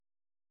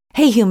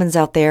Hey humans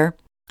out there,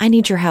 I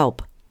need your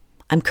help.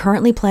 I'm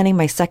currently planning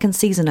my second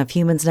season of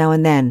Humans Now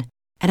and Then,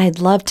 and I'd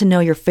love to know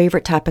your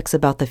favorite topics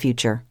about the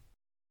future.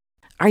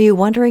 Are you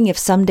wondering if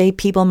someday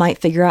people might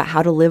figure out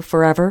how to live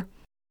forever?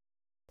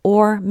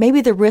 Or maybe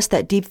the risk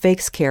that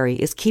deepfakes carry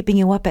is keeping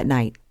you up at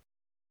night.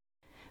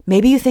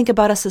 Maybe you think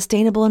about a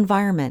sustainable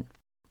environment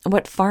and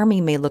what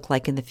farming may look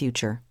like in the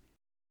future.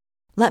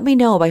 Let me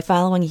know by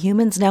following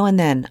Humans Now and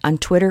Then on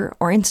Twitter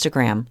or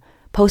Instagram.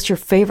 Post your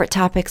favorite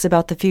topics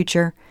about the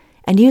future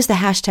and use the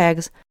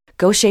hashtags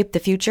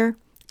GoShapeTheFuture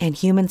and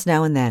Humans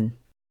Now and Then.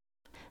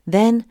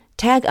 Then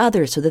tag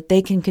others so that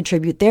they can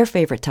contribute their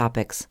favorite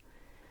topics.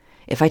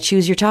 If I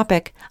choose your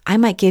topic, I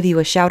might give you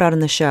a shout out on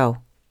the show.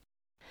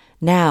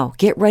 Now,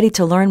 get ready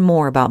to learn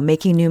more about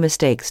making new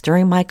mistakes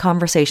during my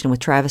conversation with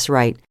Travis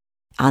Wright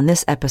on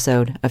this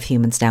episode of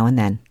Humans Now and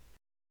Then.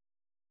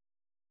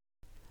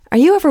 Are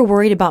you ever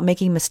worried about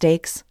making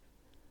mistakes?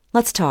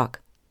 Let's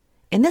talk.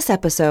 In this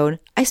episode,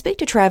 I speak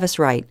to Travis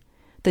Wright,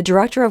 the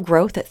Director of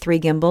Growth at 3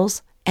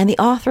 Gimbals and the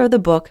author of the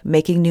book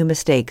Making New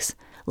Mistakes,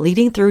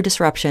 Leading Through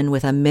Disruption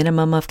with a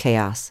Minimum of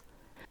Chaos,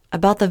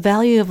 about the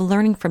value of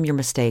learning from your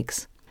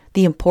mistakes,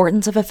 the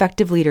importance of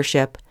effective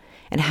leadership,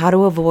 and how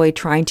to avoid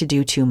trying to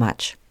do too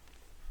much.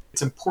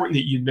 It's important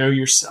that you know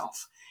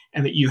yourself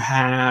and that you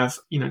have,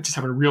 just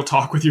having a real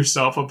talk with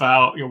yourself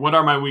about, what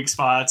are my weak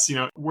spots?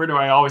 Where do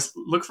I always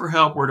look for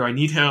help? Where do I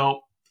need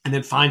help? And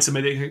then find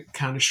somebody that can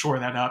kind of shore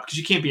that up, because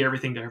you can't be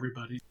everything to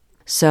everybody.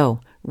 So,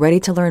 ready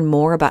to learn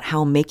more about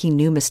how making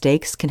new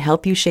mistakes can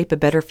help you shape a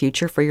better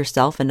future for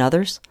yourself and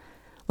others?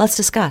 Let's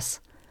discuss.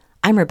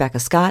 I'm Rebecca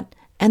Scott,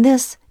 and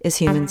this is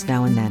Humans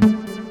Now and Then.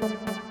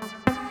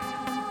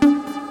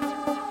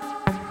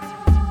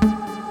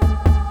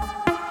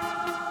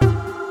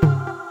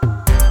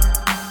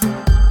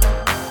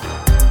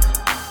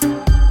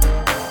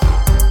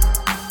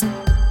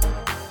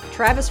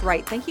 Travis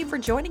Wright, thank you for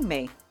joining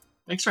me.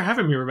 Thanks for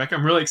having me, Rebecca.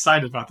 I'm really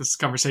excited about this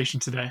conversation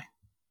today.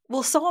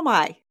 Well, so am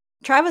I.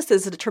 Travis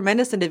is a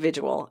tremendous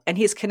individual, and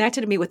he's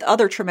connected me with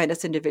other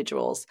tremendous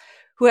individuals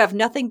who have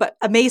nothing but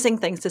amazing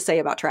things to say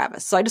about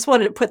Travis. So I just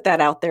wanted to put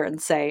that out there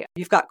and say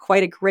you've got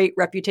quite a great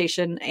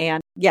reputation,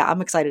 and yeah,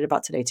 I'm excited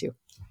about today too.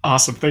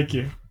 Awesome. Thank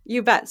you.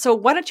 You bet. So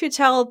why don't you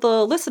tell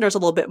the listeners a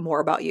little bit more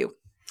about you?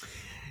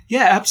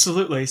 Yeah,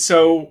 absolutely.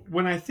 So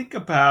when I think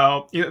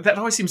about, that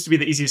always seems to be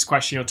the easiest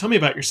question. Tell me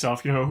about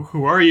yourself.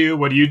 Who are you?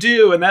 What do you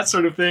do? And that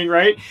sort of thing,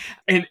 right?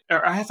 And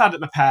I have found it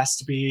in the past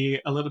to be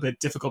a little bit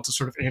difficult to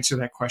sort of answer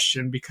that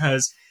question,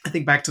 because I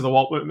think back to the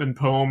Walt Whitman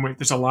poem.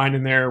 There's a line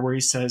in there where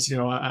he says,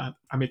 I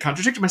may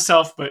contradict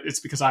myself, but it's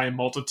because I am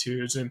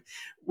multitudes. And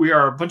we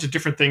are a bunch of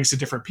different things to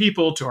different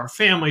people, to our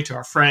family, to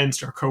our friends,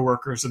 to our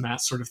coworkers, and that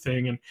sort of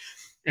thing.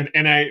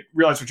 And I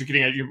realize what you're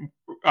getting at. You're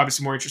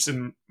obviously more interested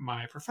in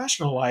my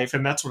professional life,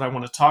 and that's what I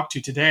want to talk to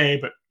today.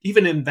 But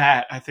even in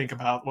that, I think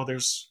about,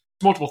 there's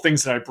multiple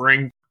things that I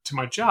bring to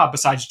my job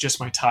besides just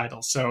my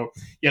title. So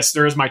yes,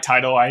 there is my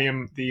title. I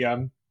am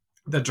the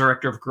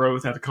Director of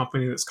Growth at a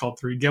company that's called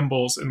 3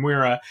 Gimbals, and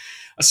we're a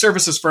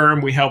services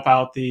firm. We help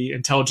out the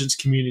intelligence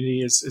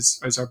community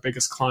as our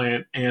biggest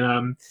client,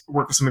 and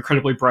work with some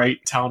incredibly bright,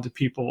 talented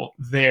people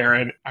there.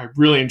 And I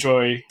really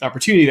enjoy the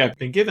opportunity that I've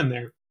been given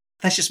there.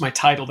 That's just my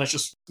title. That's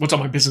just what's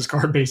on my business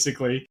card,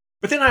 basically.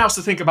 But then I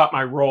also think about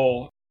my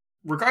role,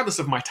 regardless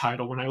of my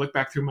title. When I look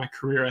back through my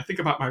career, I think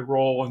about my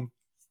role and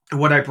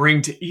what I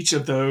bring to each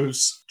of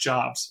those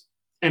jobs.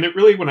 And it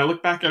really, when I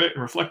look back at it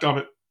and reflect on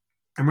it,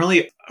 I'm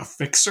really a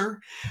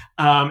fixer.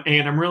 And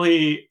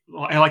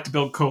I like to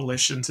build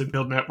coalitions and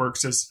build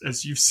networks,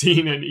 as you've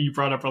seen and you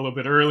brought up a little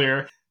bit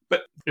earlier.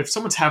 But if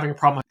someone's having a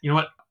problem, you know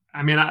what?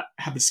 I may not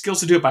have the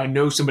skills to do it, but I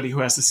know somebody who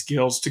has the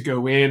skills to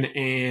go in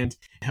and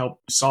help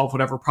solve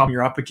whatever problem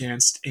you're up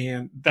against.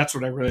 And that's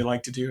what I really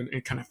like to do,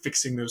 and kind of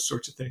fixing those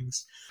sorts of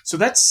things. So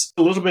that's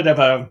a little bit of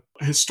a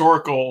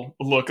historical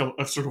look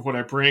of sort of what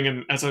I bring.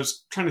 And as I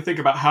was trying to think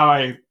about how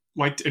I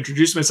like to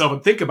introduce myself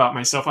and think about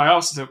myself, I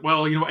also said,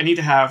 I need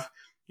to have,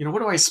 what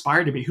do I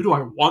aspire to be? Who do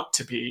I want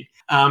to be?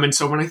 And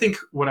so when I think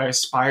what I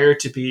aspire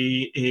to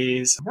be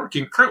is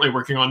currently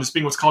working on is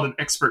being what's called an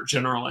expert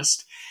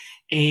generalist.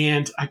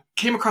 And I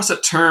came across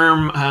that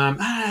term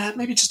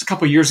maybe just a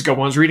couple of years ago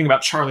when I was reading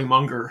about Charlie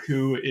Munger,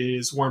 who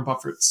is Warren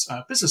Buffett's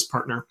business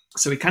partner.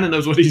 So he kind of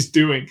knows what he's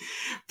doing,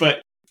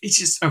 but he's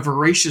just a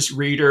voracious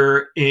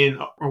reader in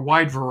a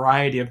wide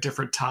variety of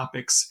different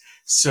topics.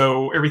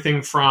 So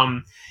everything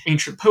from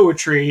ancient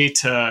poetry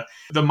to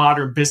the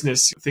modern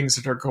business things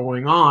that are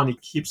going on, he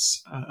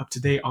keeps up to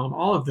date on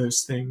all of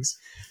those things.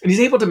 And he's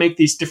able to make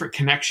these different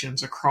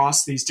connections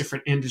across these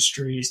different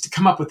industries to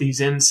come up with these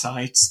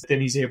insights.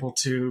 Then he's able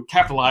to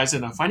capitalize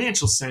in a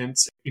financial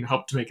sense,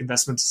 help to make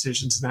investment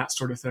decisions and that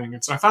sort of thing.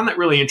 And so I found that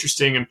really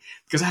interesting. And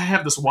because I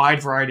have this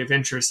wide variety of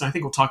interests, and I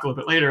think we'll talk a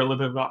little bit later, a little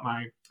bit about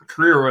my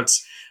career,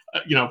 what's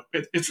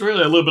it's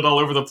really a little bit all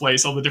over the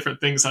place, all the different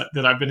things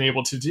that I've been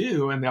able to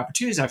do and the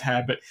opportunities I've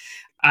had. But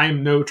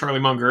I'm no Charlie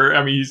Munger.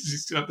 I mean,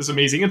 he's got this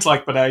amazing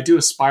intellect, but I do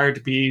aspire to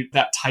be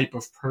that type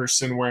of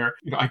person where,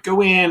 I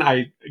go in,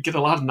 I get a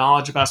lot of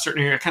knowledge about a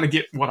certain area, I kind of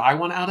get what I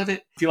want out of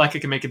it, feel like I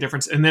can make a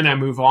difference, and then I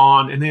move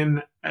on. And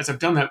then as I've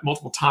done that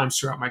multiple times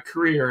throughout my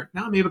career,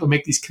 now I'm able to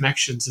make these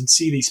connections and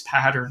see these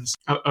patterns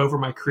over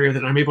my career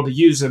that I'm able to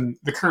use in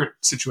the current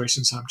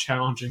situations I'm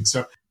challenging.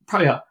 So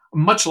probably a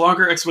much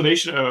longer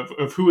explanation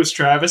of who is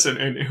Travis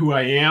and who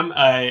I am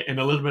and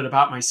a little bit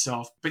about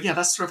myself. But yeah,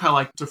 that's sort of how I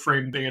like to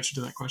frame the answer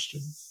to that question.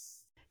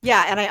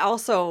 Yeah, and I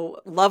also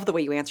love the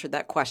way you answered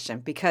that question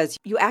because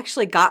you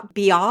actually got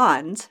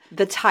beyond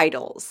the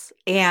titles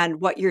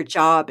and what your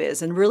job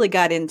is and really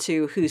got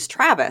into who's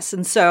Travis.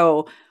 And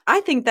so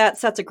I think that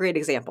sets a great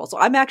example. So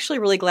I'm actually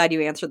really glad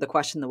you answered the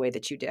question the way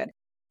that you did.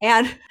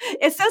 And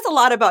it says a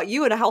lot about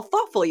you and how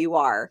thoughtful you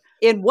are.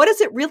 And what does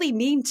it really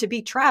mean to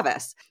be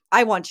Travis?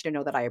 I want you to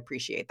know that I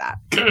appreciate that.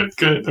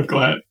 Good. I'm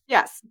glad.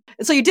 Yes.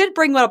 And so you did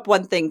bring up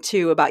one thing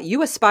too about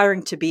you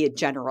aspiring to be a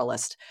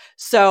generalist.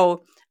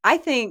 So I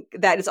think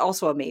that is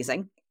also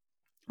amazing.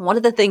 One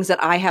of the things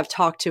that I have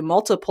talked to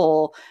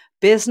multiple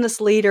business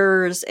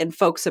leaders and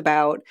folks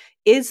about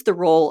is the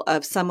role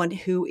of someone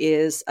who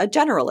is a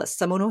generalist,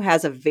 someone who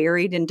has a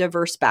varied and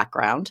diverse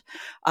background,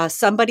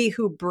 somebody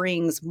who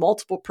brings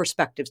multiple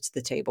perspectives to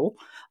the table,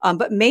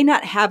 but may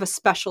not have a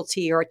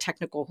specialty or a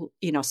technical,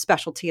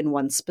 specialty in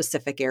one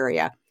specific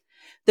area.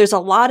 There's a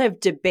lot of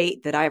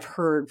debate that I've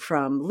heard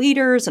from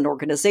leaders and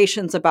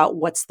organizations about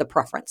what's the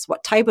preference,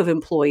 what type of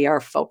employee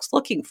are folks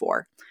looking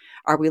for?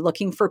 Are we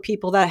looking for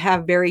people that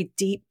have very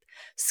deep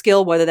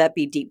skill, whether that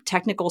be deep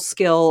technical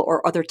skill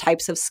or other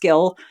types of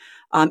skill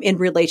in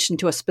relation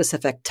to a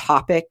specific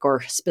topic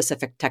or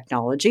specific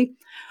technology?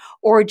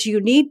 Or do you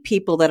need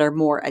people that are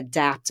more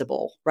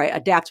adaptable, right?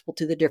 Adaptable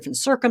to the different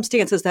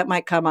circumstances that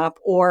might come up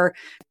or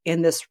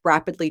in this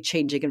rapidly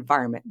changing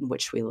environment in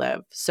which we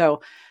live?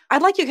 So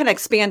I'd like you to kind of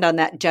expand on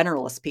that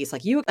generalist piece,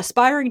 like you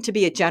aspiring to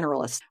be a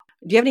generalist.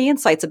 Do you have any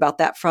insights about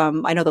that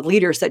from, I know, the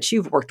leaders that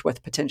you've worked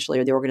with potentially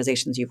or the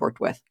organizations you've worked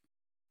with?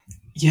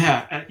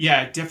 Yeah,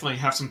 I definitely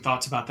have some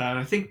thoughts about that.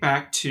 I think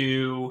back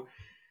to,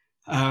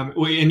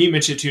 and you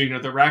mentioned too,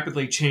 the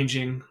rapidly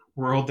changing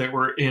world that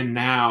we're in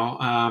now.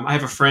 I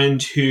have a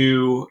friend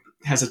who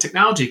has a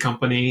technology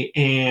company,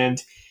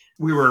 and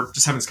we were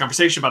just having this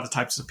conversation about the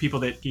types of people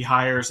that he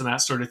hires and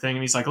that sort of thing.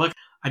 And he's like, look,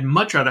 I'd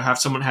much rather have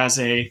someone who has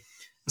a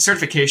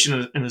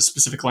certification in a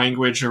specific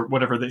language or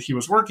whatever that he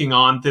was working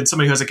on than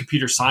somebody who has a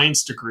computer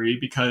science degree,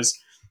 because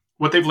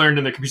what they've learned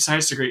in the computer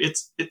science degree,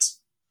 it's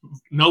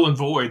null and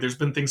void. There's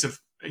been things that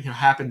have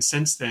happened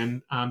since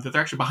then that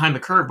they're actually behind the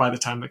curve by the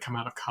time they come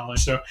out of college.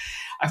 So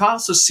I've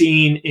also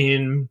seen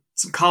in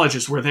some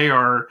colleges where they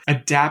are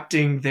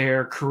adapting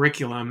their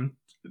curriculum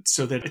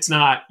so that it's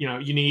not,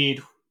 you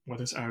need, I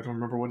don't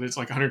remember what it's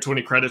like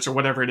 120 credits or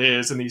whatever it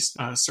is in these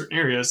certain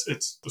areas.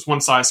 It's this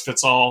one size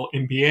fits all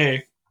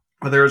MBA.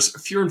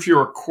 There's fewer and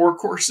fewer core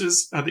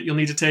courses that you'll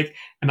need to take,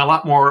 and a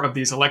lot more of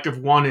these elective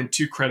 1 and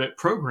 2 credit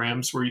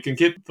programs where you can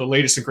get the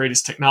latest and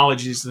greatest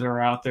technologies that are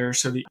out there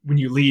so that when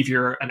you leave,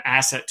 you're an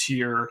asset to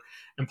your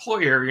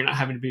employer. You're not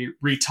having to be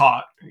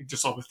retaught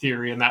just all the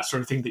theory and that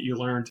sort of thing that you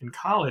learned in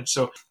college.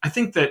 So I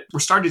think that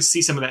we're starting to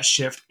see some of that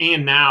shift.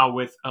 And now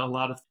with a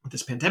lot of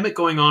this pandemic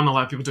going on, a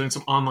lot of people doing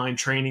some online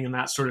training and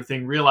that sort of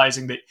thing,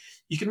 realizing that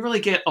you can really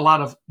get a lot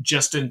of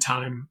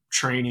just-in-time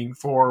training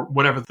for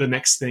whatever the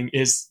next thing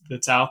is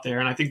that's out there.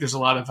 And I think there's a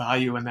lot of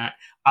value in that.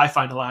 I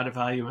find a lot of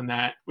value in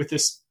that with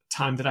this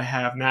time that I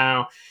have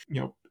now,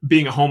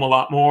 being at home a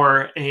lot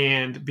more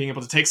and being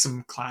able to take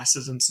some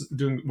classes and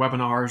doing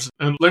webinars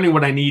and learning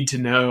what I need to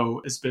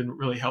know has been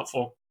really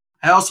helpful.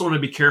 I also want to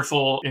be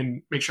careful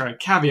and make sure I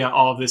caveat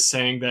all of this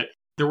saying that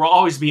there will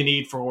always be a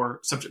need for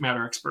subject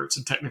matter experts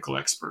and technical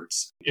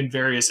experts in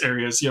various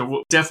areas.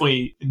 We'll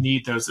definitely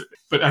need those.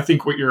 But I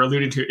think what you're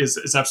alluding to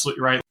is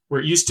absolutely right. Where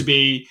it used to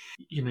be,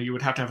 you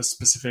would have to have a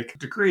specific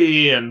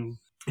degree and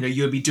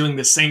you would be doing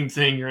the same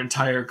thing your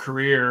entire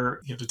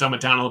career, to dumb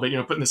it down a little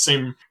bit, putting the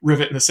same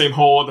rivet in the same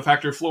hole at the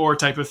factory floor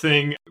type of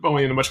thing,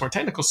 only in a much more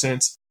technical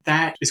sense.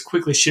 That is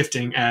quickly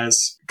shifting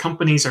as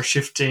companies are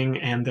shifting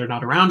and they're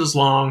not around as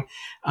long,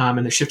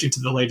 and they're shifting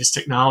to the latest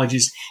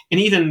technologies. And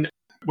even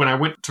when I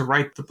went to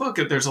write the book,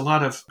 there's a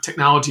lot of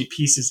technology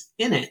pieces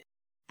in it.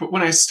 But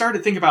when I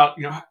started thinking about,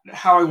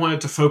 how I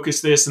wanted to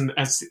focus this, and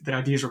as the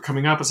ideas were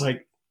coming up, it's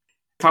like,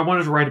 if I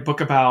wanted to write a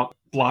book about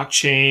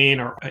blockchain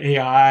or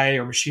AI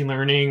or machine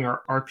learning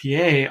or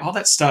RPA, all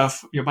that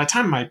stuff, by the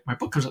time my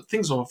book comes out,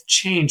 things will have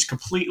changed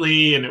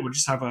completely and it would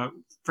just have a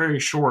very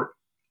short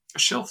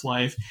shelf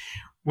life.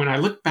 When I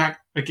look back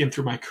again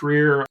through my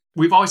career,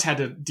 we've always had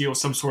to deal with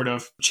some sort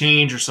of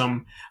change or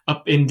some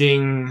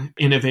upending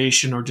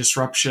innovation or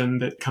disruption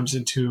that comes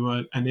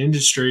into an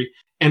industry.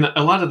 And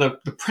a lot of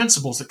the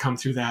principles that come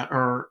through that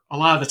are a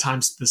lot of the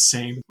times the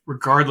same,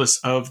 regardless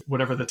of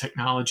whatever the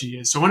technology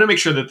is. So I want to make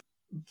sure that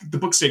the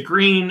book stay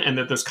green and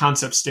that those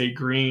concepts stay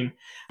green.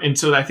 And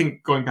so I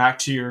think going back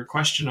to your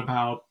question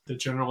about the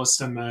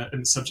generalists and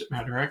the subject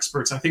matter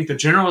experts, I think the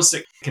generalists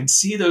that can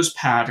see those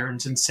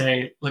patterns and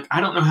say, look, I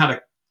don't know how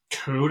to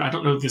code, I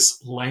don't know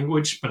this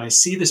language, but I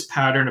see this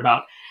pattern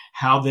about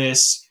how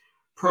this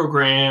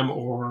program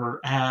or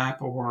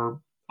app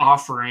or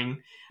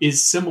offering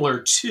is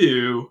similar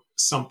to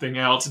something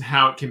else and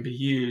how it can be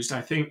used.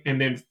 I think, and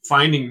then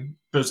finding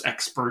those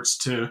experts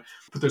to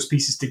put those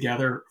pieces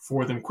together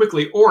for them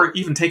quickly, or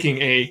even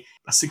taking a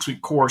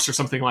 6-week course or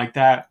something like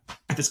that,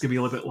 if it's going to be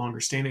a little bit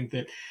longer standing,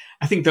 that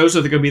I think those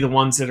are going to be the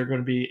ones that are going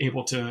to be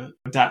able to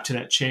adapt to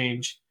that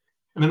change.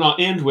 And then I'll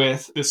end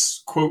with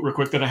this quote real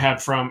quick that I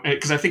had from,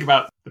 because I think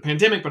about the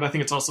pandemic, but I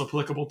think it's also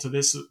applicable to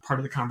this part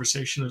of the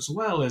conversation as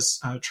well, as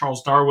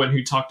Charles Darwin,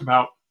 who talked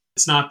about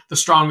it's not the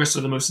strongest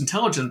or the most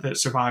intelligent that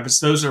survive, it's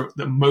those are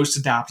the most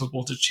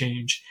adaptable to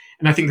change.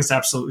 And I think that's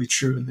absolutely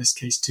true in this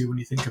case, too, when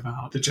you think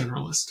about the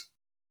generalist.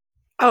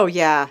 Oh,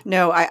 yeah.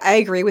 No, I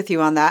agree with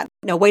you on that.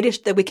 No way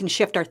that we can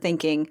shift our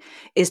thinking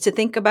is to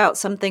think about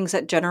some things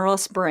that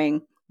generalists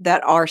bring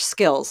that are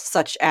skills,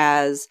 such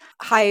as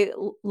high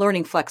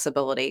learning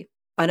flexibility,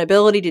 an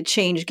ability to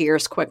change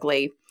gears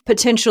quickly,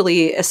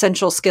 potentially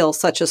essential skills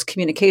such as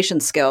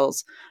communication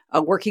skills,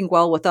 working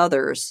well with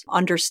others,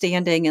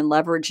 understanding and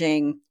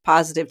leveraging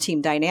positive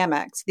team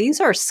dynamics.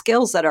 These are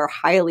skills that are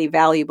highly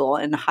valuable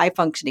in high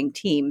functioning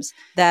teams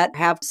that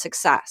have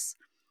success.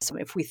 So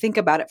if we think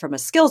about it from a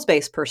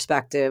skills-based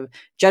perspective,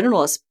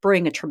 generalists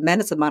bring a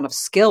tremendous amount of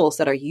skills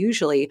that are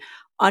usually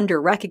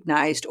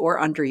under-recognized or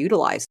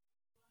underutilized.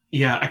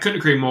 Yeah, I couldn't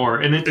agree more.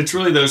 And it's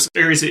really those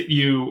areas that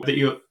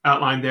you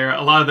outlined there.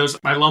 A lot of those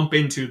I lump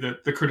into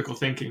the critical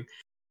thinking.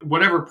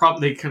 Whatever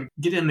problem they can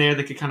get in there,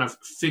 they can kind of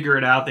figure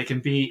it out. They can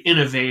be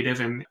innovative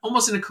and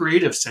almost in a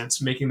creative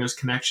sense, making those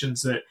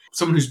connections that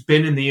someone who's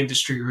been in the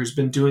industry or who's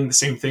been doing the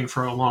same thing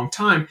for a long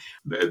time,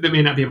 they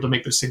may not be able to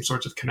make those same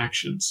sorts of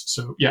connections.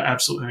 So yeah,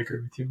 absolutely. I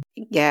agree with you.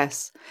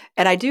 Yes.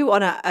 And I do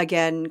want to,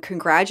 again,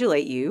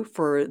 congratulate you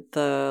for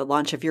the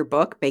launch of your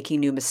book,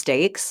 Making New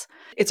Mistakes.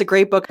 It's a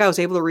great book. I was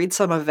able to read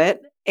some of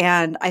it.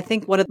 And I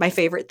think one of my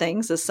favorite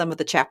things is some of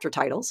the chapter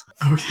titles.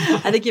 Okay.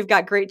 I think you've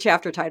got great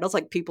chapter titles,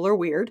 like People Are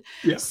Weird.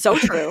 Yeah. So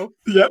true.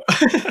 Yep.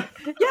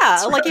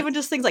 Yeah. Like even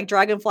just things like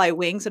Dragonfly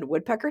Wings and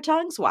Woodpecker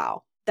Tongues.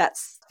 Wow.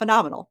 That's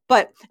phenomenal.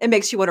 But it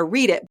makes you want to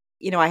read it.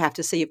 You know, I have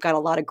to say you've got a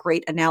lot of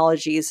great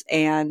analogies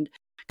and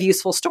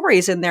useful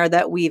stories in there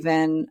that weave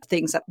in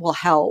things that will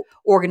help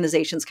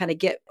organizations kind of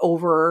get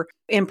over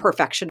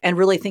imperfection and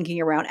really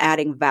thinking around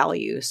adding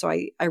value. So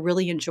I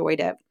really enjoyed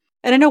it.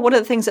 And I know one of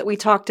the things that we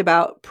talked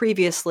about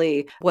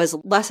previously was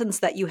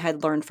lessons that you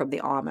had learned from the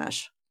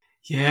Amish.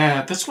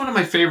 Yeah, that's one of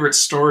my favorite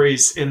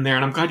stories in there.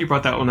 And I'm glad you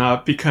brought that one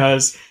up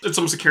because it's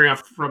almost a carry on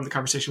from the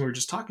conversation we were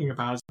just talking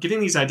about. Getting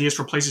these ideas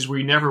from places where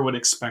you never would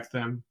expect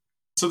them.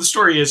 So the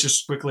story is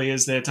just quickly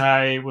is that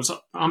I was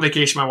on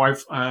vacation. My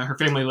wife, her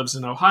family lives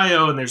in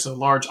Ohio, and there's a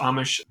large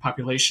Amish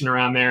population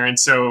around there. And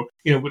so,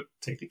 we'd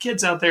take the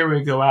kids out there.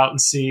 We'd go out and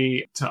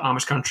see to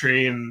Amish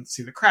country and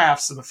see the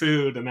crafts and the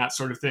food and that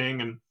sort of thing.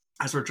 And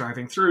as we're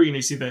driving through,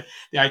 you see the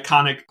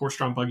iconic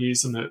horse-drawn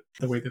buggies and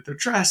the way that they're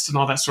dressed and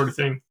all that sort of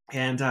thing.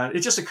 And it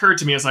just occurred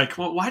to me, I was like,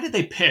 well, why did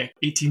they pick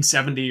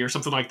 1870 or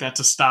something like that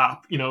to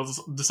stop?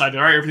 Decided,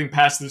 all right, everything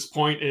past this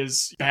point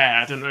is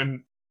bad.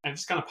 And I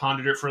just kind of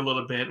pondered it for a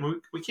little bit.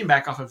 And we came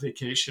back off of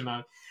vacation.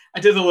 I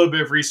did a little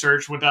bit of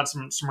research, went down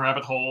some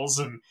rabbit holes.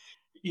 And,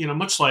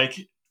 much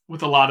like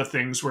with a lot of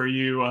things where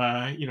you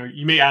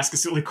may ask a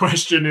silly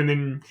question and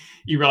then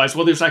you realize,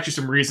 well, there's actually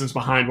some reasons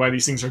behind why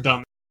these things are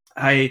done.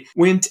 I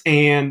went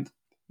and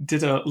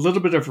did a little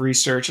bit of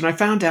research, and I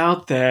found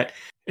out that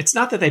it's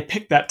not that they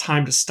picked that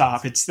time to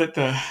stop. It's that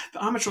the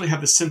Amish really have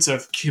this sense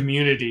of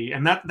community,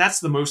 and that's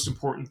the most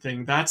important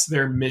thing. That's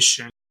their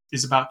mission,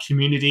 is about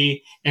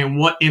community and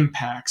what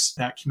impacts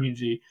that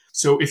community.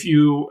 So if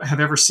you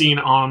have ever seen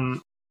I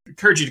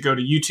encourage you to go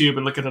to YouTube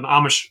and look at an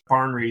Amish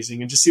barn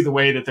raising and just see the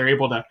way that they're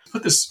able to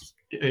put this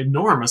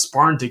enormous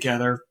barn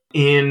together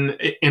in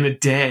a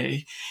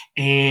day.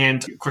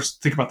 And of course,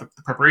 think about the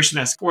preparation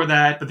that's for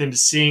that, but then to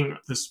seeing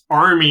this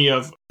army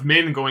of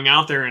men going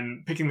out there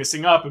and picking this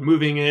thing up and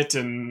moving it.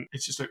 And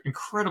it's just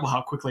incredible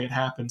how quickly it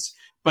happens.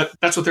 But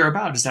that's what they're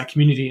about, is that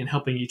community and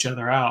helping each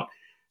other out.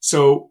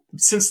 So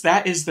since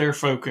that is their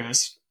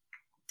focus,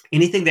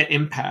 anything that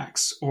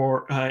impacts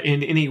or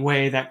in any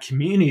way that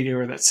community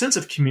or that sense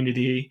of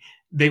community,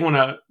 they want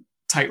to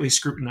tightly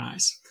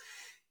scrutinize.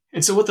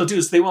 And so what they'll do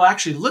is they will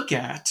actually look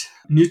at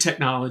new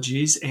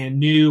technologies and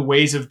new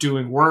ways of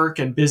doing work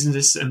and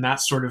business and that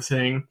sort of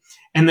thing.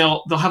 And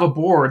they'll have a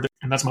board,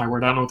 and that's my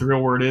word, I don't know what the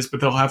real word is, but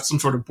they'll have some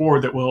sort of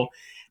board that will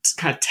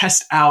kind of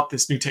test out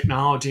this new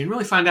technology and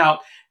really find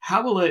out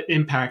how will it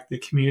impact the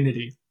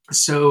community.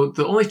 So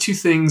the only two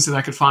things that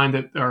I could find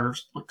that are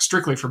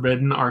strictly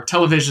forbidden are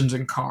televisions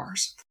and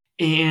cars.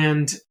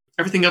 And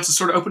everything else is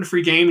sort of open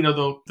free game,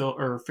 they'll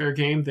or fair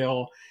game.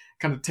 They'll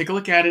kind of take a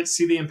look at it,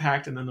 see the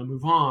impact, and then they'll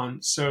move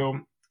on.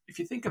 So if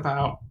you think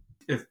about,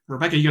 if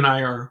Rebecca, you and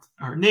I are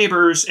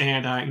neighbors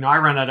and, I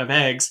run out of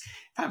eggs,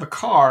 if I have a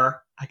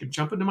car, I can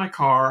jump into my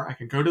car, I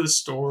can go to the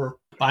store,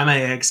 buy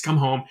my eggs, come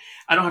home.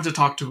 I don't have to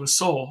talk to a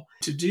soul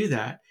to do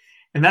that.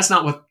 And that's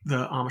not what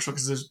the Amish are,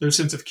 because there's no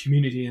sense of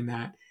community in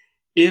that.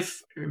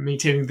 If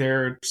maintaining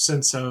their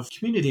sense of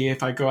community,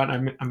 if I go out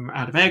and I'm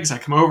out of eggs, I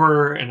come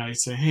over and I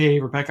say,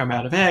 hey, Rebecca, I'm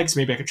out of eggs.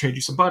 Maybe I could trade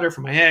you some butter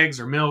for my eggs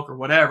or milk or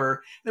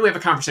whatever. Then we have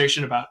a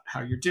conversation about how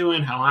you're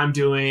doing, how I'm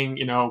doing,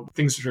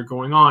 things that are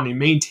going on, and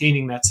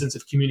maintaining that sense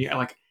of community.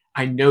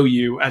 I know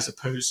you, as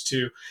opposed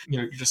to,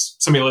 you're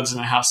just somebody lives in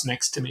a house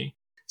next to me.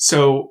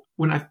 So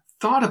when I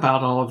thought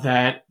about all of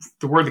that,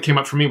 the word that came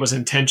up for me was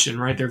intention,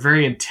 right? They're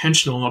very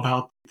intentional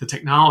about the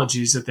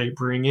technologies that they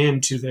bring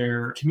into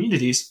their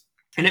communities.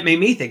 And it made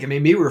me think, it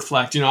made me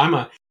reflect, you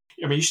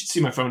should see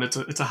my phone.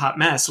 It's a hot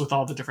mess with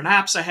all the different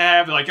apps I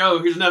have. Like, oh,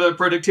 here's another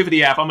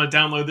productivity app. I'm going to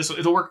download this.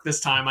 It'll work this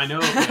time. I know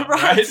it will,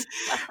 right?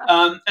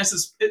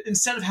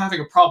 Instead of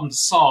having a problem to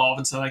solve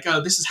and say like,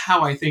 oh, this is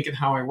how I think and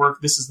how I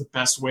work. This is the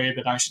best way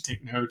that I should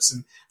take notes.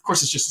 And of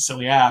course, it's just a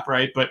silly app,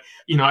 right? But,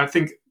 I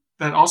think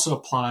that also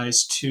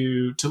applies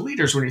to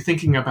leaders when you're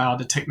thinking about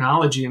the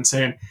technology and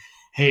saying,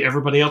 hey,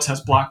 everybody else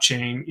has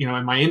blockchain,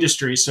 in my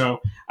industry, so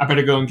I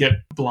better go and get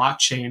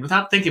blockchain,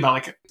 without thinking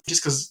about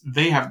just because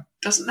they have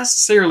doesn't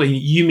necessarily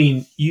you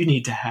mean you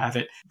need to have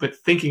it, but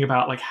thinking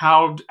about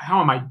how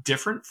am I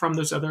different from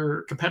those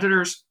other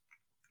competitors,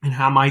 and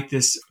how might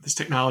this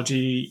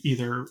technology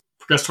either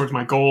progress towards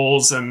my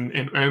goals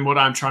and what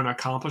I'm trying to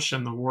accomplish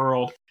in the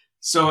world.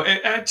 So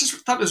I just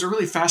thought it was a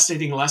really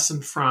fascinating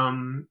lesson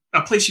from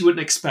a place you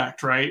wouldn't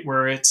expect, right?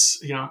 Where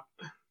it's,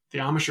 the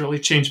Amish early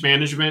change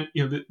management,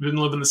 they've been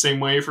living the same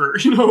way for,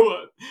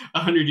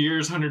 100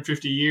 years,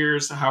 150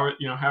 years. How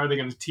are they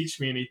going to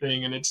teach me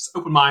anything? And it just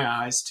opened my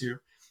eyes to,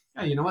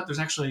 yeah, you know what? There's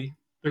actually,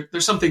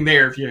 there's something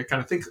there. If you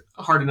kind of think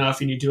hard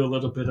enough and you do a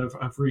little bit of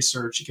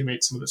research, you can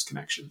make some of those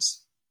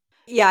connections.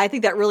 Yeah, I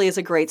think that really is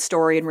a great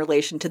story in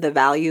relation to the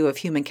value of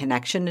human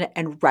connection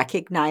and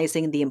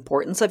recognizing the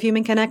importance of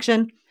human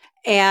connection.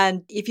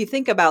 And if you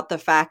think about the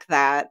fact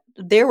that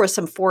there was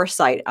some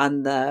foresight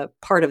on the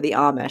part of the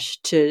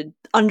Amish to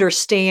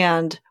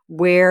understand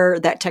where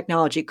that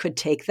technology could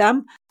take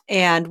them,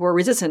 and were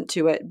resistant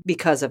to it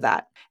because of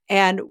that.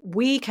 And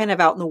we kind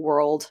of out in the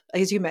world,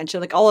 as you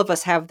mentioned, all of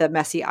us have the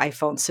messy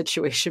iPhone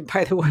situation,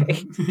 by the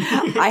way.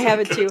 I have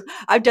it too.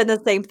 I've done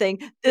the same thing.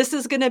 This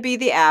is going to be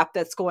the app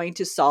that's going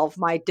to solve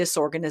my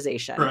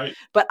disorganization. Right.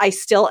 But I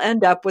still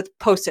end up with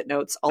Post-it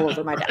notes all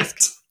over my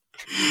desk.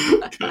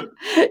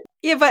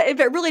 Yeah, but it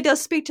really does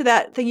speak to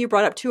that thing you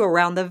brought up too,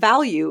 around the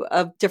value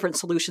of different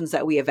solutions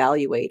that we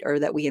evaluate or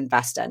that we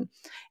invest in,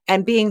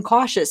 and being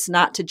cautious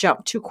not to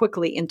jump too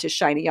quickly into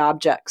shiny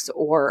objects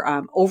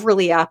or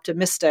overly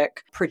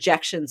optimistic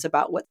projections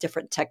about what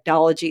different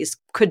technologies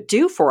could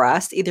do for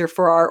us, either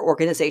for our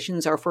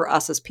organizations or for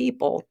us as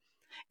people.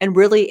 And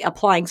really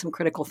applying some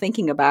critical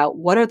thinking about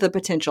what are the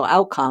potential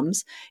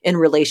outcomes in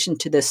relation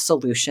to this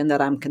solution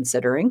that I'm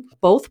considering,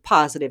 both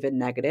positive and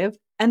negative,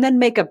 and then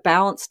make a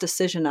balanced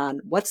decision on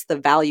what's the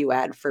value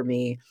add for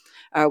me,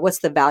 what's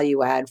the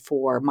value add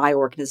for my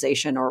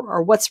organization,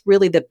 or what's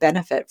really the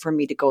benefit for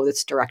me to go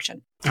this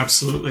direction.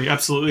 Absolutely.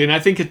 And I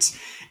think it's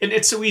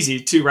so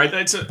easy too, right?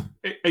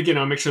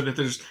 I'll make sure that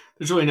there's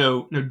really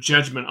no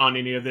judgment on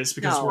any of this,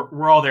 because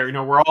we're all there.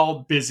 We're all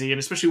busy, and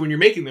especially when you're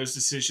making those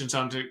decisions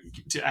on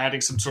to adding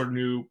some sort of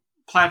new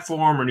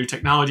platform or new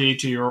technology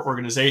to your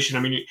organization. I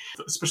mean,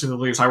 especially the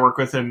leaders I work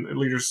with and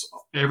leaders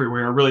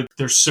everywhere are really,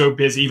 they're so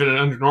busy, even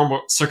under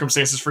normal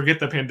circumstances. Forget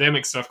the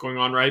pandemic stuff going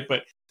on, right?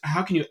 But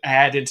how can you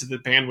add into the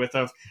bandwidth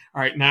of,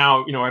 all right,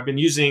 now, I've been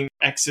using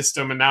X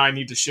system and now I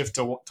need to shift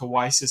to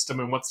Y system,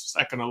 and what's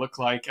that going to look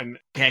like? And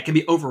yeah, it can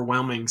be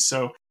overwhelming.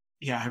 So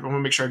yeah, I want to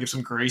make sure I give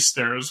some grace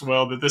there as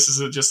well, that this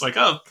isn't just like,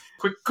 oh,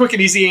 quick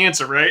and easy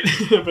answer, right?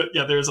 But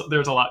yeah, there's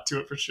a lot to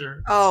it for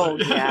sure. Oh,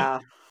 yeah.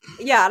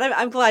 Yeah, and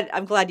I'm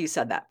glad you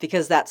said that,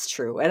 because that's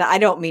true. And I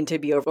don't mean to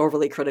be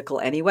overly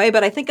critical anyway,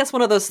 but I think that's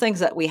one of those things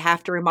that we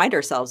have to remind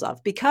ourselves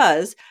of,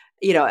 because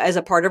as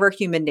a part of our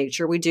human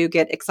nature, we do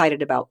get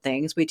excited about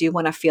things. We do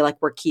want to feel like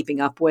we're keeping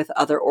up with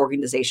other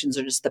organizations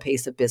or just the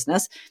pace of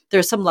business.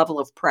 There's some level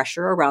of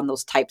pressure around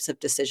those types of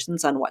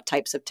decisions on what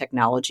types of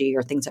technology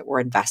or things that we're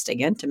investing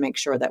in to make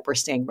sure that we're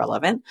staying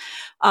relevant.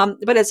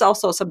 But it's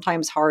also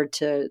sometimes hard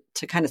to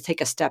kind of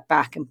take a step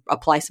back and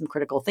apply some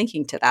critical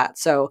thinking to that.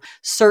 So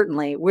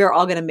certainly we're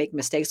all going to make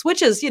mistakes,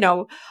 which is,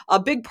 a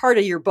big part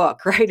of your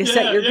book, right? Is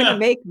that you're going to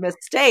make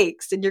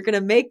mistakes and you're going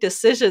to make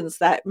decisions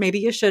that maybe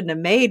you shouldn't have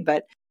made,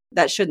 but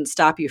that shouldn't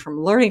stop you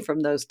from learning from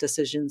those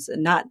decisions,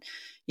 and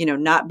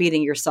not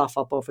beating yourself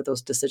up over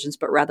those decisions,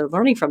 but rather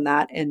learning from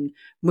that and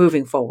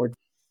moving forward.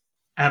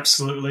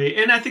 Absolutely.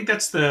 And I think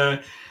that's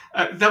that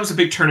was a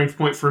big turning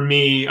point for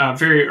me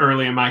very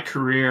early in my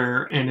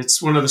career. And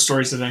it's one of the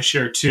stories that I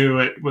share too.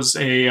 It was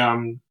I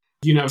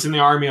was in the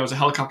Army. I was a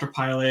helicopter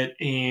pilot,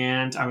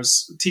 and I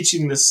was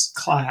teaching this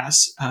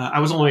class. I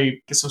was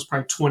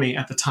probably 20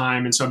 at the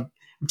time. And so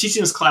I'm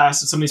teaching this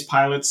class, and some of these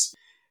pilots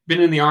been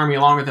in the Army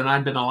longer than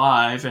I'd been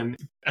alive. And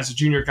as a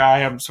junior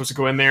guy, I'm supposed to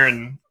go in there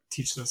and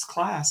teach this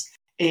class.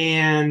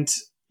 And,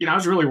 I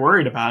was really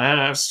worried about it.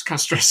 I was kind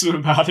of stressing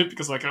about it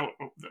because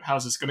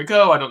how's this going to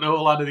go? I don't know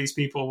a lot of these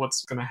people.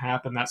 What's going to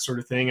happen? That sort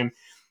of thing. And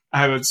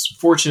I was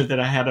fortunate that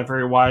I had a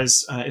very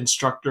wise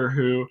instructor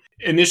who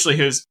initially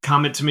his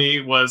comment to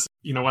me was,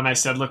 when I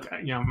said, look,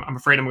 I'm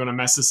afraid I'm going to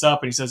mess this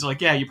up. And he says,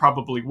 like, yeah, you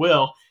probably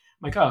will.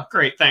 I'm like, oh,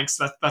 great. Thanks.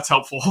 That's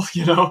helpful,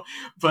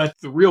 But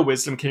the real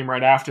wisdom came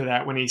right after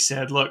that when he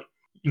said, look,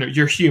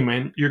 you're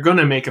human. You're going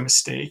to make a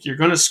mistake. You're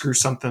going to screw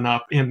something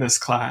up in this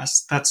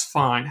class. That's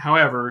fine.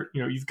 However,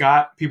 you've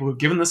got people who've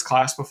given this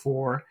class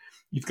before.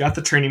 You've got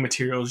the training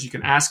materials. You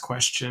can ask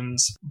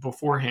questions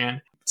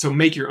beforehand. So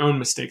make your own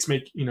mistakes,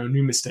 make,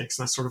 new mistakes.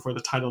 And that's sort of where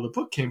the title of the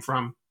book came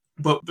from.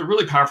 But the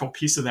really powerful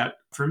piece of that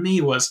for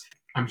me was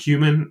I'm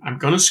human. I'm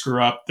going to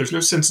screw up. There's no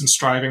sense in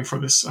striving for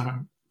this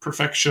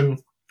perfection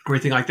or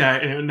anything like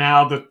that. And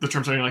now the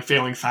terms are like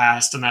failing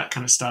fast and that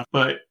kind of stuff.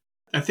 But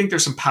I think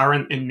there's some power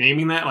in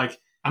naming that. Like,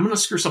 I'm going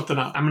to screw something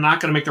up. I'm not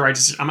going to make the right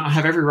decision. I'm going to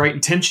have every right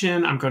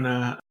intention. I'm going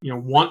to,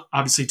 want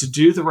obviously to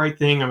do the right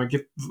thing. I'm going to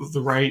get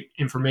the right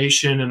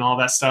information and all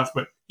that stuff.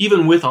 But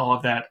even with all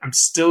of that, I'm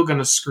still going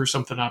to screw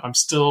something up. I'm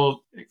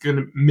still going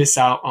to miss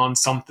out on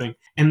something.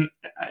 And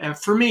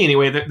for me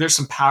anyway, there's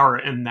some power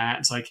in that.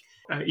 It's like,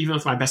 even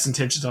with my best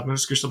intentions, I'm going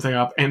to screw something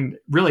up. And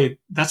really,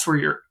 that's where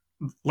your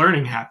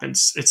learning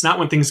happens. It's not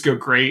when things go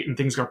great and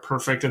things go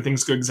perfect and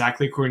things go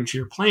exactly according to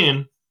your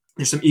plan.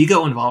 There's some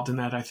ego involved in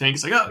that, I think.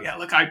 It's like, oh, yeah,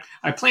 look,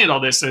 I planned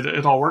all this.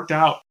 It all worked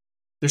out.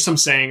 There's some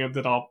saying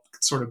that I'll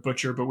sort of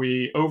butcher, but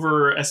we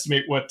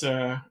overestimate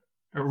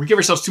or we give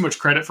ourselves too much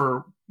credit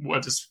for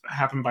what has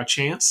happened by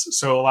chance.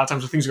 So a lot of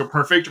times when things go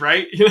perfect,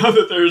 right?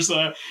 That there's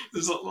a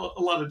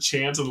lot of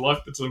chance and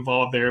luck that's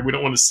involved there. We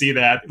don't want to see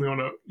that. We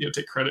want to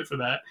take credit for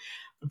that.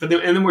 But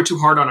then we're too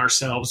hard on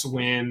ourselves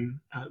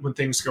when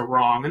things go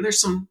wrong. And there's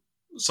some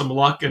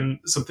luck and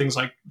some things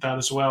like that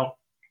as well.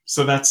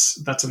 So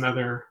that's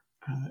another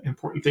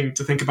important thing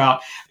to think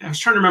about. I was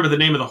trying to remember the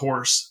name of the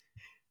horse,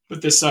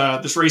 but this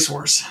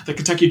racehorse, the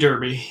Kentucky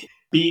Derby,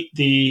 beat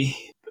the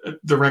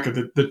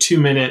record, the 2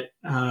 minute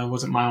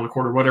was it mile and a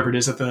quarter, whatever it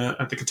is at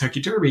the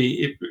Kentucky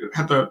Derby. It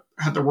had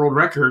the world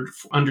record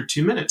for under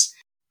 2 minutes.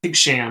 I think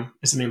Sham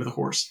is the name of the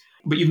horse,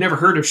 but you've never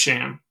heard of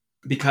Sham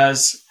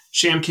because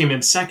Sham came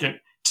in second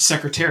to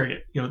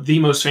Secretariat, the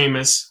most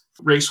famous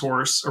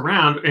racehorse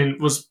around, and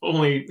was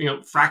only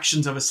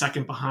fractions of a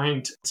second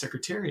behind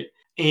Secretariat.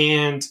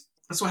 And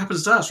that's what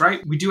happens to us,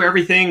 right? We do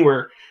everything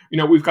where,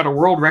 we've got a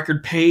world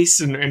record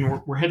pace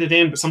and we're headed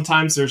in, but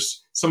sometimes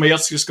there's somebody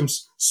else who just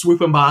comes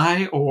swooping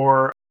by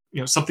or,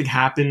 something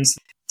happens.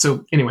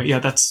 So anyway, yeah,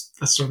 that's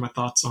sort of my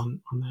thoughts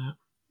on that.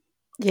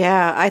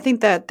 Yeah, I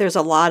think that there's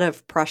a lot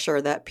of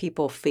pressure that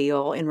people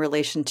feel in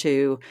relation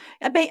to,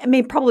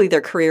 probably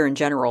their career in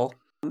general.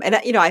 And,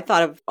 I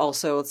thought of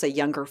also, let's say,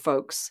 younger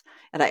folks.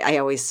 And I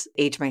always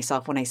age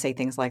myself when I say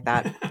things like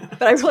that.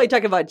 But I really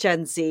talk about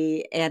Gen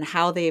Z and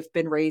how they've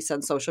been raised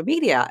on social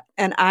media.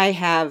 And I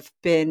have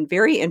been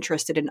very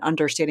interested in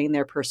understanding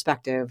their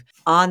perspective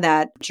on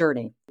that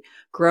journey.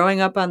 Growing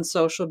up on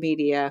social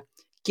media,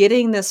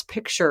 getting this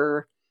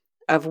picture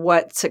of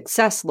what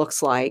success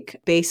looks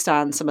like based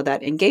on some of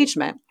that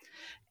engagement.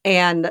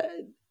 And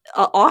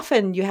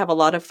often you have a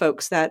lot of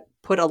folks that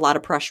put a lot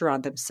of pressure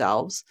on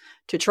themselves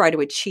to try to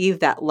achieve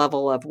that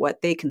level of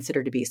what they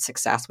consider to be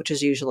success, which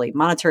is usually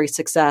monetary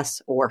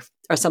success or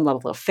some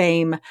level of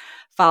fame,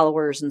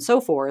 followers, and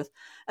so forth.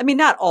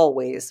 Not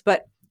always,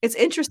 but it's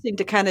interesting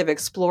to kind of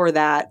explore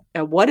that.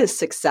 What is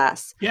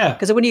success? Yeah.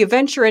 Because when you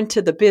venture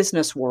into the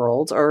business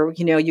world or,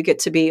 you get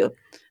to be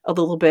a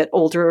little bit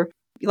older,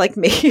 like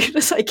me,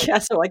 just I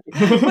guess, or like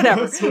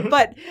whatever.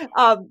 But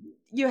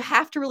you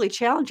have to really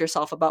challenge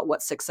yourself about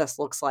what success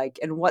looks like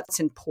and what's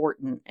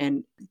important.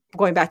 And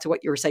going back to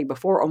what you were saying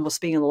before,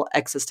 almost being a little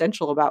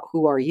existential about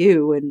who are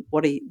you and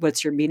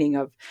what's your meaning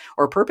of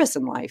or purpose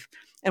in life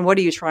and what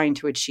are you trying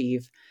to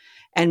achieve,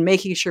 and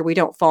making sure we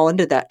don't fall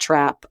into that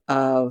trap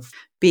of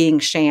being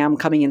Sham,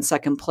 coming in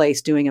second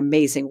place, doing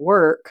amazing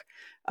work,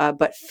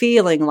 but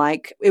feeling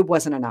like it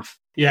wasn't enough.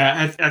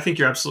 Yeah, I think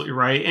you're absolutely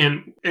right.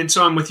 And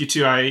so I'm with you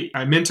too.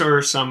 I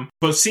mentor some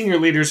both senior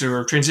leaders who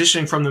are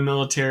transitioning from the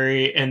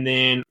military and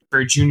then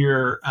very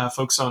junior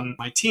folks on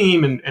my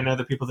team and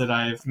other people that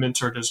I've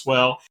mentored as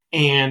well.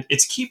 And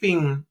it's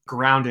keeping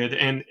grounded.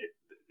 And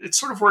it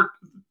sort of worked.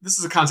 This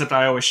is a concept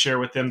I always share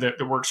with them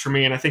that works for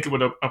me. And I think it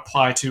would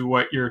apply to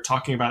what you're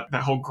talking about,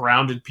 that whole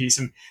grounded piece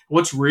and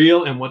what's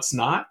real and what's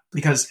not.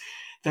 Because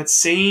that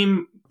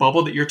same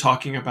bubble that you're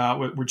talking about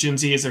where Gen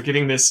Z is, they're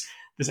getting this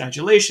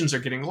adulations, they're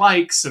getting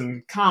likes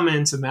and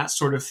comments and that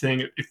sort of thing.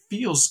 It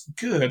feels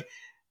good.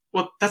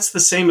 Well, that's the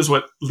same as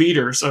what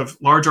leaders of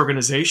large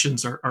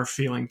organizations are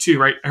feeling too,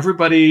 right?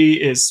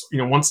 Everybody is,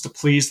 wants to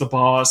please the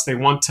boss. They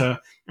want to,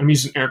 I'm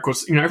using air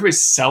quotes,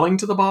 everybody's selling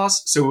to the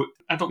boss. So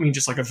I don't mean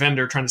just like a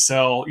vendor trying to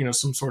sell,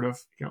 some sort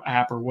of,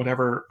 app or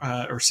whatever,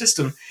 or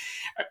system.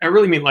 I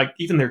really mean like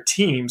even their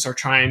teams are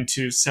trying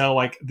to sell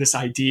like this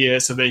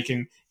idea so they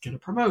can get a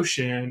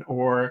promotion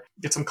or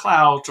get some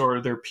clout,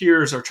 or their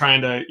peers are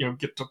trying to,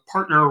 get to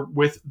partner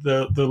with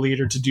the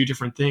leader to do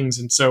different things.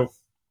 And so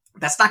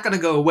that's not going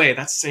to go away.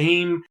 That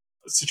same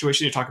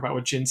situation you talk about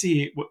with Gen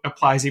Z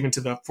applies even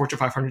to the Fortune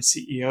 500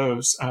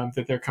 CEOs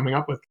that they're coming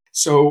up with.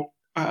 So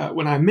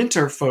when I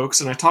mentor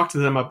folks and I talk to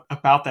them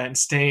about that and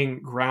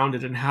staying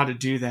grounded and how to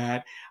do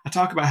that, I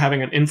talk about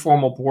having an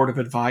informal board of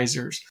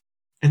advisors.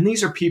 And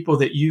these are people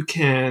that you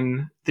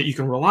can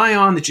rely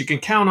on, that you can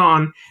count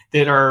on,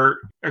 that are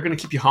going to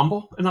keep you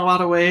humble in a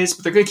lot of ways,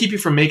 but they're going to keep you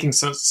from making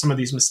some of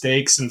these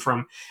mistakes and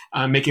from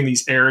making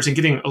these errors and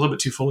getting a little bit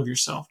too full of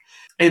yourself.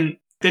 And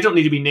they don't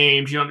need to be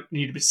named. You don't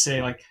need to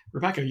say like,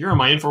 Rebecca, you're on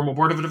my informal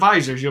board of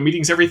advisors,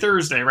 meetings every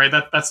Thursday, right?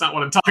 That's not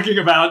what I'm talking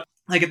about.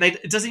 Like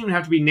it doesn't even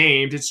have to be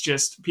named. It's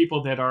just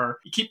people that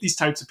you keep these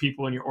types of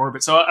people in your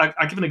orbit. So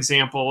I give an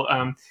example.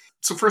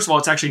 So first of all,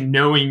 it's actually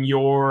knowing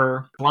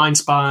your blind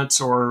spots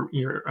or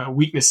your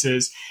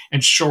weaknesses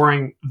and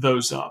shoring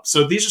those up.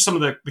 So these are some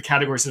of the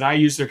categories that I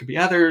use. There could be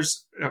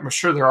others. I'm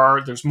sure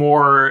there's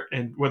more,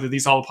 and whether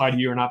these all apply to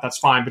you or not, that's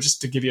fine. But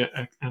just to give you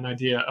an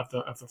idea of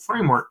the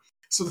framework.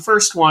 So the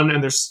first one,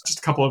 and there's just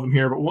a couple of them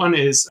here, but one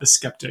is a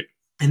skeptic.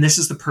 And this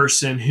is the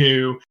person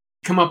who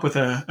come up with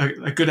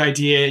a good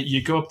idea.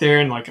 You go up there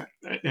and I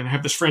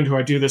have this friend who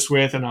I do this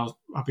with, and I'll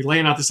be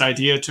laying out this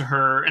idea to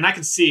her. And I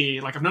can see,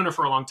 I've known her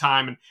for a long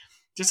time, and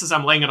just as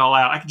I'm laying it all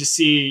out, I can just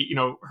see,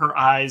 her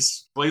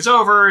eyes glaze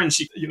over, and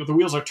she, the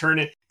wheels are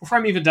turning. Before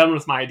I'm even done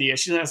with my idea,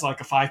 she has a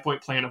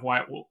 5-point plan of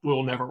why it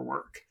will never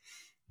work.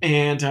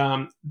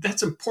 And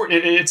that's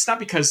important. And it's not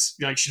because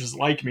she doesn't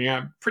like me.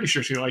 I'm pretty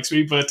sure she likes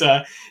me, but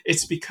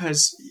it's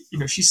because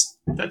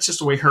that's just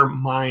the way her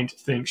mind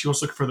thinks. She wants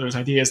to look for those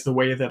ideas. The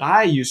way that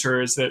I use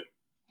her is that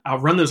I'll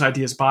run those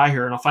ideas by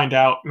her, and I'll find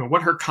out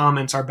what her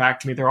comments are back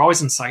to me. They're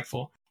always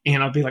insightful,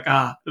 and I'll be like,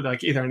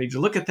 either I need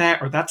to look at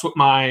that, or that's what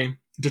my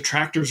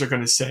detractors are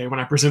going to say when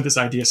I present this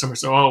idea somewhere.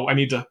 So, I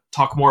need to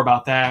talk more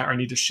about that, or I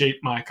need to shape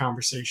my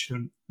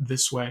conversation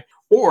this way.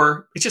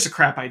 Or it's just a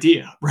crap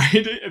idea,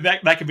 right?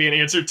 That could be an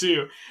answer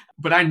too.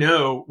 But I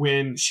know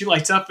when she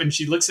lights up and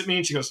she looks at me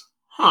and she goes,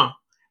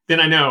 then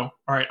I know,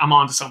 all right, I'm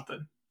on to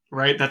something,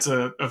 right? That's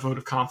a vote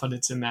of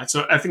confidence in that.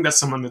 So I think that's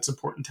someone that's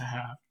important to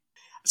have.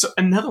 So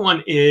another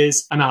one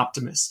is an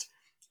optimist.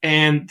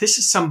 And this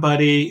is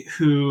somebody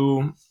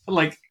who,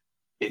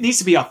 it needs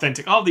to be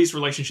authentic. All of these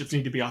relationships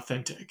need to be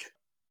authentic.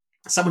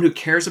 Someone who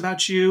cares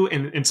about you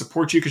and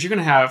supports you, because you're going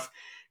to have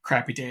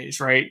crappy days,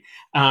 right?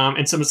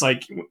 And someone's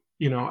like,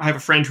 I have a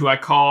friend who I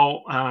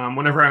call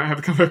whenever I have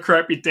a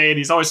crappy day, and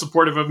he's always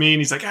supportive of me. And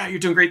he's like, you're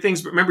doing great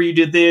things, but remember you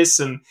did this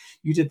and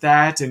you did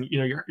that, and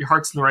your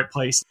heart's in the right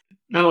place.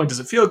 Not only does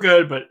it feel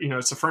good, but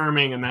it's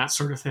affirming and that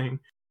sort of thing.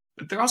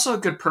 But they're also a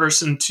good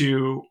person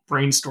to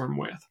brainstorm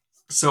with.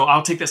 So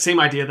I'll take that same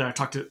idea that I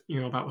talked to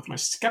about with my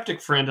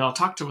skeptic friend, and I'll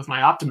talk to with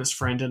my optimist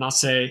friend, and I'll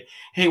say,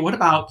 hey, what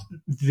about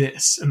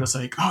this? And it's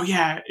like, oh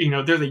yeah,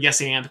 they're the yes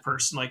and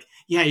person. Like,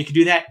 yeah, you could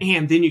do that,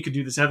 and then you could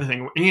do this other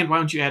thing, and why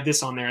don't you add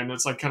this on there? And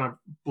it's kind of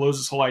blows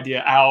this whole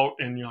idea out,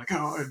 and you're like,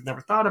 oh, I've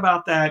never thought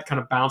about that. Kind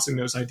of bouncing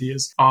those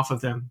ideas off of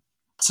them.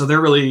 So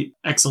they're really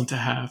excellent to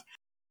have.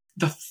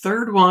 The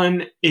third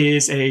one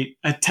is a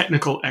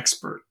technical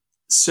expert.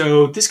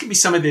 So this could be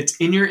somebody that's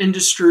in your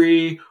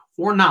industry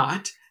or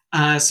not.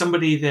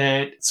 Somebody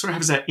that sort of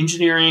has that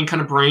engineering kind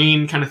of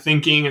brain, kind of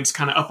thinking, and it's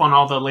kind of up on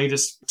all the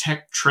latest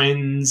tech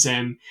trends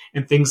and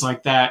things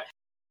like that.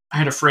 I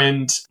had a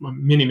friend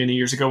many, many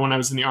years ago when I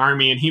was in the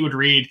Army, and he would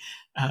read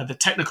the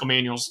technical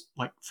manuals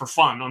for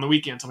fun on the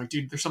weekends. I'm like,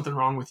 dude, there's something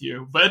wrong with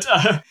you. But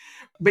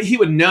he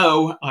would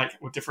know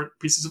what different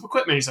pieces of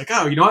equipment. He's like,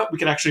 oh, you know what? We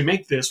could actually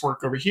make this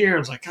work over here. I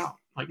was like, oh,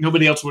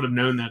 nobody else would have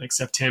known that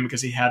except him,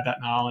 because he had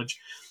that knowledge.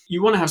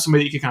 You want to have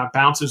somebody that you can kind of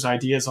bounce those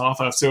ideas off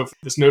of. So if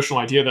this notional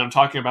idea that I'm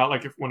talking about,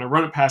 when I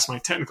run it past my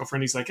technical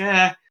friend, he's like,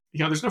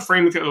 there's no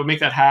framework that will make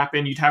that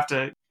happen. You'd have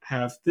to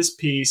have this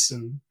piece,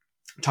 and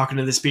talking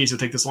to this piece, and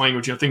take this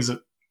language, things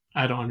that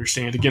I don't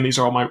understand. Again, these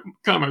are all my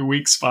kind of my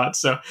weak spots.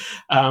 So,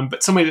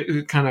 but somebody that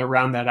could kind of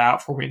round that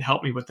out for me and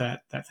help me with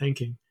that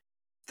thinking.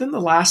 Then the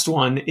last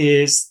one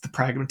is the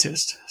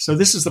pragmatist. So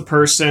this is the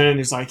person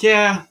who's like,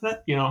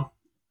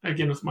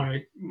 again, with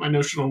my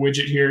notional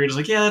widget here, it's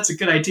like, yeah, that's a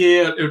good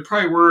idea. It would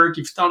probably work.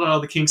 You've thought out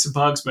all the kinks and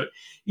bugs, but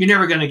you're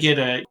never going to get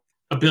a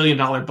 $1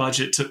 billion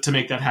budget to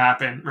make that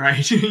happen,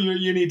 right?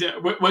 You need to,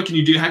 what can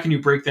you do? How can you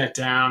break that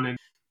down and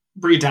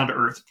bring it down to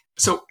earth?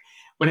 So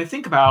when I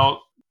think about,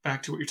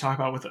 back to what you're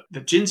talking about with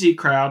the Gen Z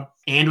crowd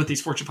and with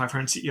these Fortune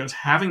 500 CEOs,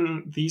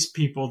 having these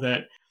people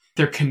that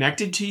they're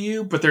connected to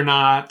you, but they're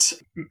not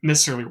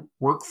necessarily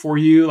work for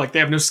you. They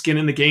have no skin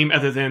in the game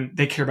other than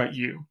they care about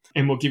you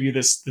and will give you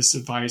this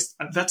advice.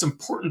 That's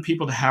important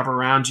people to have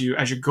around you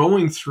as you're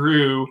going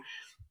through,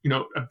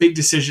 a big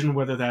decision,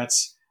 whether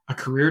that's a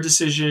career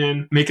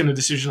decision, making a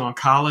decision on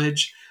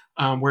college,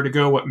 where to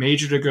go, what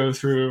major to go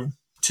through,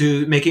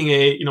 to making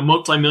a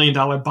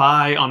multi-million-dollar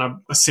buy on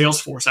a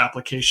Salesforce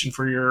application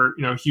for your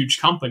huge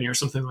company or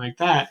something like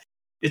that.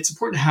 It's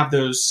important to have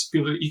those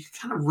people that you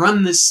can kind of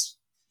run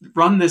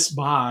this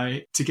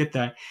by to get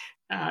that.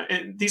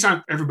 And these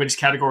aren't everybody's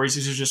categories.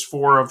 These are just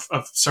 4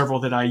 of several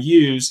that I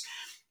use.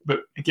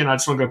 But again, I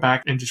just want to go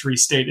back and just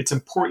restate, it's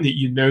important that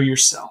you know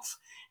yourself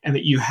and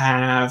that you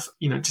have,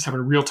 just having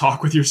a real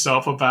talk with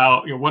yourself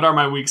about, what are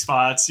my weak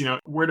spots?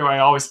 Where do I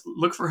always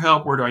look for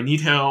help? Where do I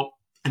need help?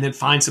 And then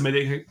find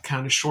somebody that can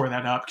kind of shore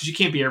that up, because you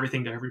can't be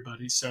everything to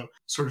everybody. So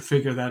sort of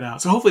figure that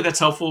out. So hopefully that's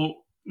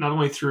helpful, not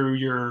only through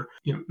your,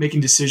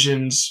 making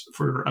decisions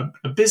for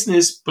a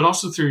business, but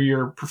also through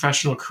your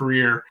professional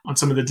career on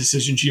some of the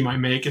decisions you might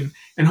make. And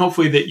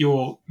hopefully that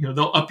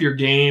they'll up your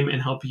game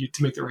and help you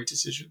to make the right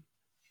decision.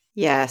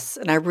 Yes.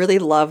 And I really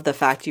love the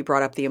fact you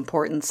brought up the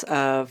importance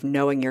of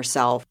knowing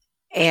yourself.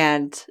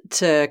 And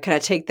to kind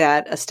of take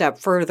that a step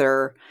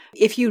further,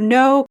 if you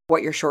know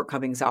what your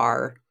shortcomings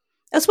are,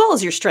 as well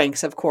as your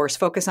strengths, of course,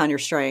 focus on your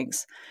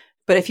strengths.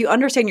 But if you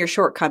understand your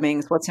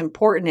shortcomings, what's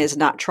important is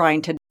not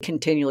trying to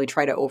continually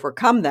try to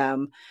overcome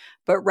them,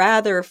 but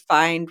rather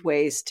find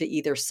ways to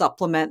either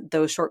supplement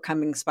those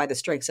shortcomings by the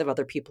strengths of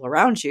other people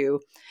around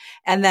you.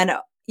 And then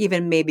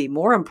even maybe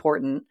more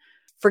important,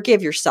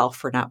 forgive yourself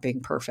for not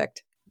being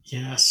perfect.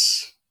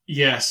 Yes.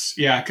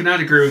 Yeah, I could not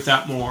agree with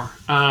that more.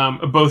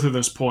 Both of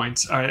those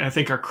points I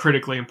think are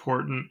critically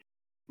important,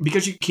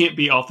 because you can't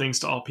be all things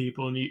to all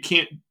people, and you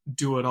can't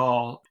do it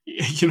all,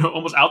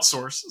 almost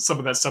outsource some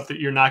of that stuff that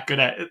you're not good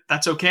at.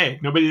 That's okay.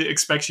 Nobody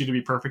expects you to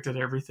be perfect at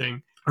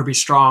everything or be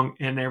strong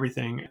in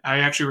everything. I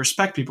actually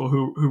respect people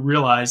who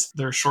realize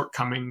their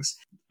shortcomings.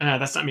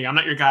 That's not me. I'm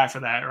not your guy for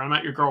that, or I'm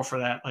not your girl for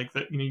that. Like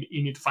that, you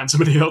need to find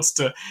somebody else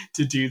to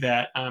do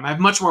that. I have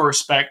much more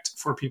respect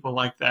for people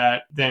like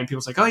that than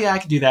people like, oh yeah, I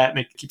can do that, and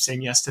they keep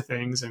saying yes to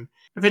things, and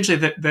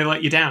eventually they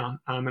let you down,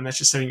 and that's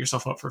just setting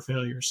yourself up for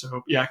failure.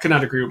 So yeah, I could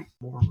not agree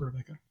more,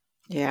 Rebecca.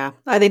 Yeah,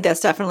 I think that's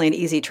definitely an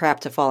easy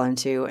trap to fall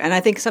into, and I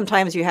think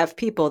sometimes you have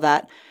people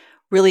that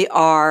really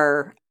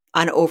are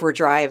on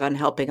overdrive on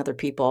helping other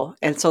people.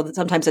 And so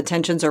sometimes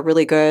intentions are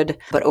really good,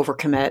 but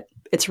overcommit.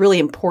 It's really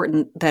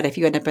important that if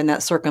you end up in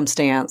that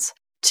circumstance,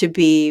 to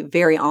be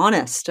very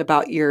honest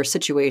about your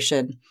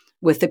situation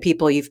with the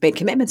people you've made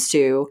commitments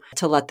to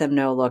let them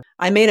know, look,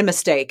 I made a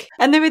mistake.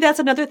 And maybe that's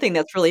another thing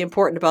that's really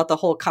important about the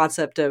whole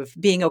concept of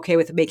being okay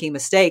with making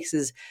mistakes,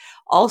 is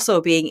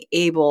also being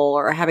able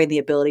or having the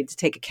ability to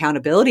take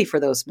accountability for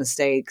those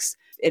mistakes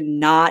and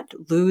not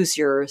lose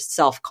your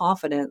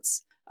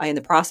self-confidence in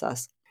the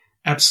process.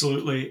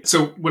 Absolutely.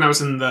 So when I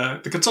was in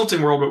the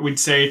consulting world, what we'd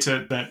say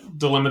to that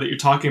dilemma that you're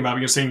talking about,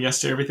 you're saying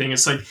yes to everything,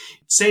 it's like,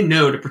 say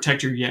no to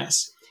protect your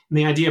yes. And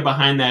the idea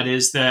behind that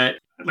is that,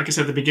 like I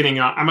said at the beginning,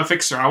 I'm a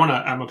fixer.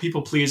 I'm a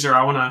people pleaser.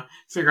 I want to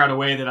figure out a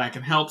way that I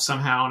can help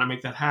somehow, and I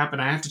make that happen.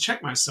 I have to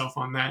check myself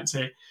on that and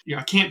say,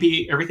 I can't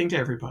be everything to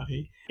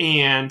everybody.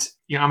 And,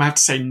 I'm going to have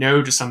to say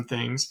no to some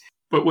things.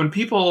 But when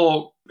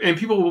people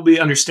will be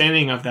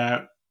understanding of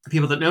that,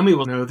 people that know me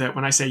will know that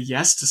when I say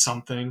yes to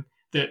something,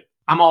 that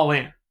I'm all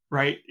in.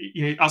 Right?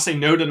 I'll say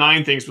no to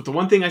 9 things, but the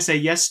one thing I say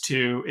yes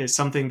to is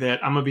something that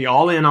I'm going to be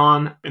all in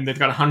on, and they've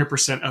got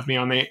 100% of me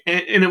on it,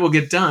 and it will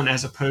get done,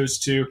 as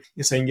opposed to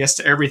saying yes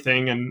to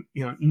everything and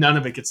none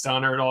of it gets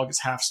done, or it all gets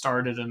half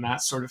started and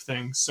that sort of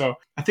thing. So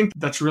I think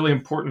that's a really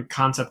important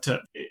concept to,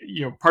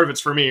 part of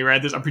it's for me,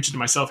 right? I'm preaching to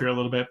myself here a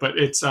little bit, but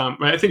it's,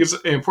 I think it's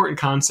an important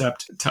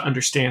concept to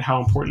understand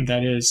how important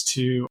that is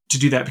to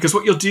do that, because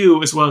what you'll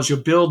do as well is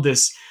you'll build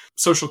this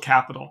social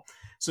capital,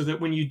 so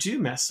that when you do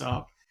mess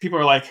up, people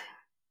are like,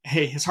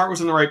 hey, his heart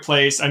was in the right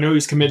place. I know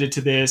he's committed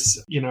to this.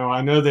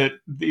 I know that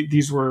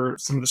these were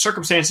some of the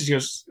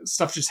circumstances.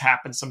 Stuff just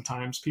happens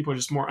sometimes. People are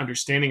just more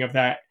understanding of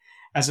that,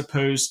 as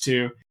opposed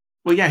to,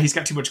 well, yeah, he's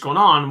got too much going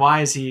on.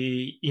 Why is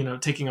he,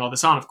 taking all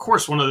this on? Of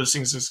course, one of those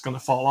things is going to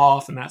fall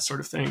off and that sort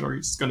of thing, or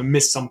he's going to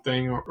miss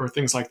something or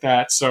things like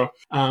that. So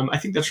I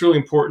think that's really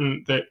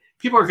important, that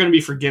people are going to be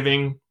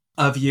forgiving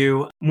of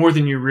you more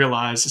than you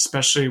realize,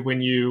 especially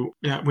when you're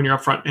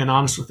upfront and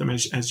honest with them,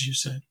 as you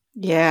said.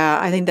 Yeah,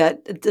 I think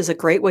that is a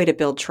great way to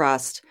build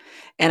trust.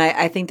 And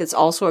I think that's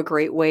also a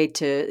great way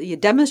to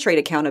demonstrate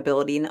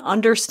accountability and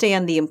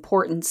understand the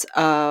importance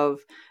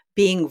of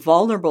being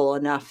vulnerable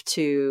enough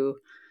to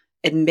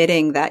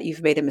admitting that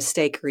you've made a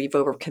mistake, or you've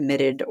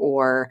overcommitted,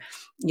 or,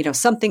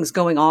 something's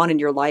going on in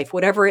your life,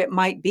 whatever it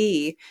might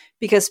be,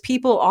 because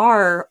people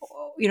are,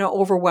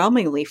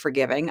 overwhelmingly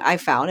forgiving, I've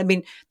found. I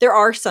mean, there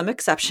are some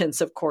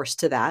exceptions, of course,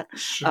 to that.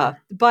 Sure.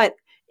 But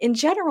in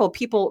general,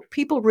 people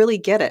really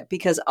get it,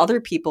 because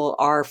other people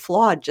are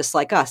flawed just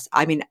like us.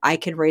 I mean, I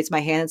can raise my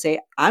hand and say,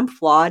 I'm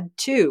flawed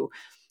too.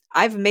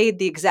 I've made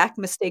the exact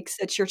mistakes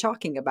that you're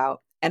talking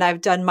about. And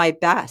I've done my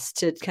best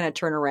to kind of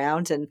turn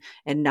around and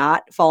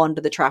not fall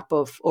into the trap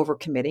of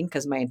overcommitting,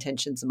 because my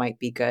intentions might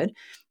be good,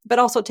 but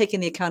also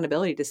taking the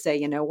accountability to say,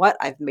 you know what,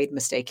 I've made a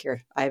mistake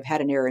here. I've had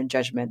an error in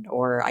judgment,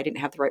 or I didn't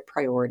have the right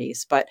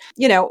priorities. But,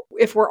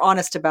 if we're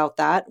honest about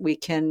that, we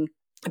can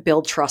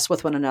build trust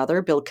with one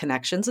another, build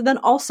connections, and then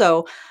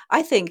also,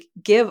 I think,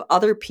 give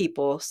other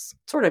people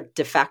sort of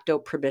de facto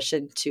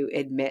permission to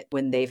admit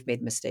when they've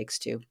made mistakes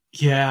too.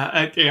 Yeah,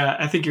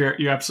 I think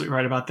you're absolutely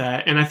right about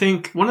that. And I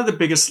think one of the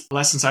biggest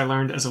lessons I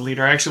learned as a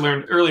leader, I actually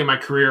learned early in my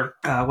career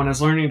when I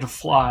was learning to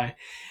fly,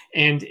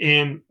 And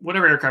in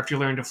whatever aircraft you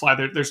learn to fly,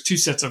 there's two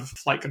sets of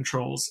flight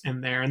controls in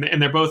there,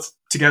 and they're both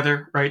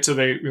together, right? So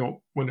they,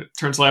 when it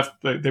turns left,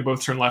 they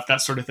both turn left,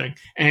 that sort of thing.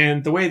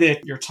 And the way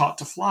that you're taught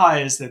to fly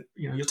is that,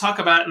 you'll talk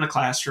about it in the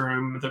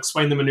classroom, they'll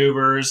explain the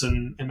maneuvers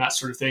and that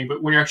sort of thing.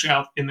 But when you're actually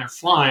out in there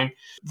flying,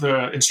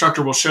 the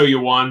instructor will show you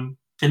one,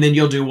 and then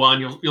you'll do one,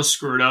 you'll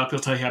screw it up, he'll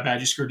tell you how bad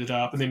you screwed it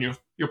up, and then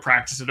you'll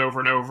practice it over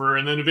and over,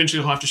 and then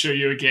eventually he'll have to show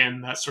you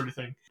again, that sort of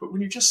thing. But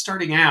when you're just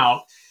starting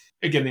out,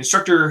 again, the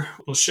instructor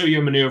will show you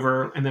a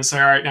maneuver and then say,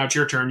 all right, now it's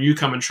your turn. You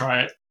come and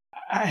try it.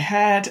 I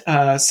had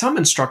some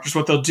instructors,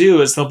 what they'll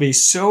do is they'll be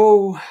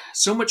so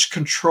much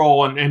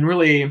control and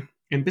really,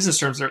 in business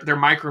terms, they're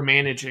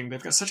micromanaging.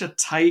 They've got such a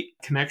tight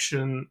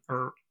connection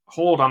or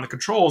hold on the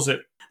controls that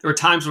there were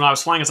times when I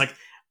was flying, it's like,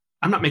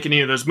 I'm not making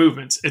any of those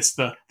movements. It's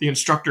the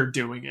instructor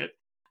doing it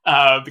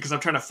because I'm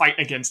trying to fight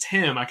against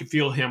him. I could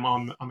feel him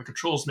on the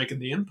controls making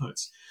the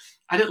inputs.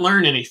 I didn't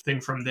learn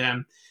anything from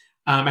them.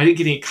 I didn't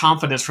get any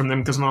confidence from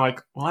them because I'm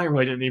like, well, I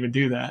really didn't even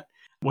do that,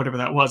 whatever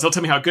that was. They'll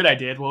tell me how good I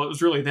did. Well, it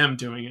was really them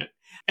doing it.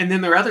 And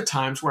then there are other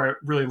times where I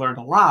really learned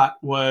a lot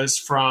was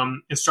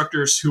from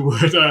instructors who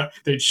would,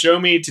 they'd show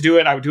me to do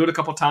it. I would do it a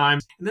couple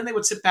times. And then they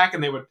would sit back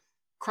and they would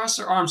cross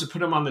their arms and put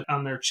them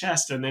on their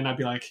chest. And then I'd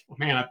be like, well,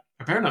 man,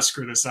 I better not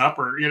screw this up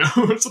or,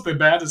 something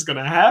bad is going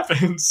to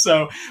happen.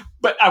 So,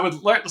 but I would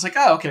learn, it's like,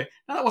 oh, okay,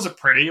 now that wasn't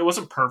pretty. It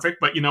wasn't perfect,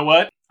 but you know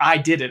what? I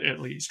did it at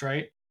least,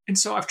 right? And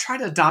so I've tried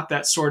to adopt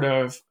that sort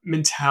of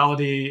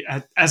mentality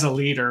as a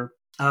leader.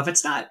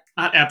 It's not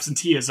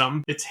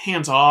absenteeism. It's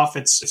hands off.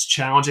 It's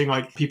challenging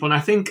like people. And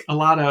I think a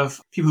lot of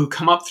people who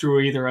come up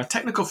through either a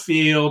technical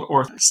field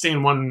or stay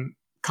in one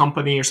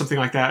company or something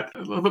like that, a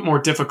little bit more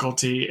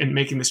difficulty in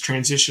making this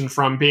transition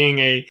from being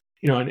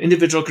an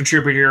individual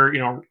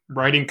contributor,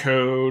 writing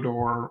code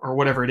or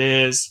whatever it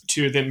is,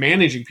 to then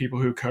managing people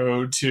who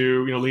code,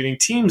 to, leading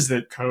teams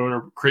that code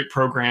or create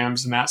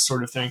programs and that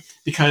sort of thing,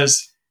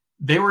 because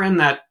they were in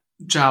that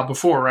job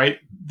before, right?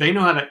 They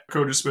know how that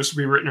code is supposed to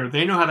be written, or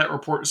they know how that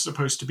report is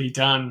supposed to be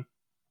done.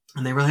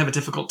 And they really have a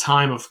difficult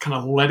time of kind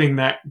of letting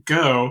that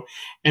go.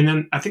 And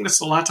then I think that's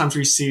a lot of times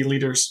where you see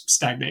leaders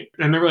stagnate.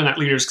 And they're really not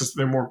leaders because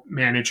they're more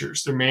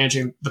managers. They're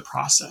managing the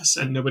process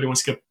and nobody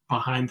wants to get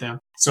behind them.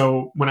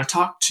 So when I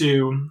talk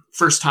to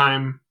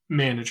first-time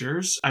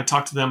managers, I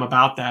talk to them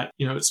about that.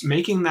 It's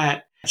making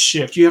that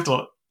shift. You have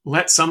to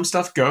let some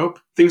stuff go.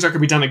 Things aren't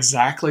going to be done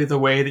exactly the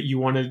way that you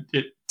wanted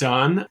it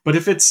done. But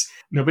if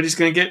nobody's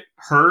going to get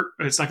hurt,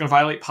 it's not going to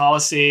violate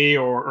policy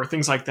or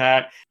things like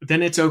that,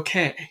 then it's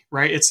okay,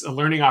 right? It's a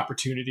learning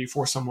opportunity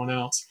for someone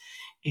else.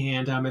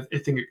 And I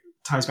think it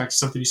ties back to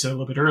something you said a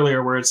little bit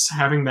earlier, where it's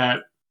having that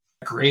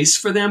grace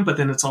for them, but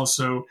then it's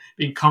also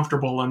being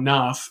comfortable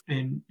enough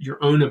in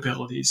your own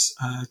abilities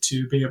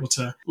to be able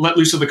to let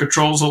loose of the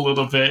controls a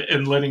little bit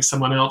and letting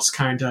someone else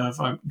kind of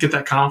get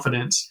that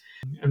confidence.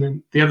 And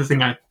then the other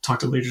thing I talk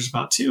to leaders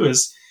about too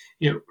is,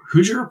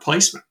 who's your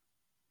replacement?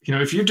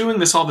 If you're doing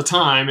this all the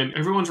time and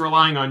everyone's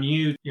relying on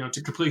you,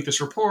 to complete this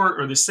report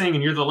or this thing,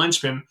 and you're the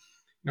linchpin,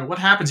 what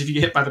happens if you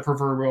get hit by the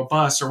proverbial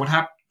bus, or what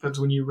happens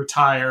when you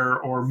retire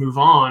or move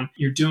on?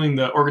 You're doing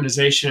the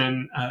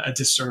organization a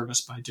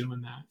disservice by doing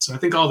that. So I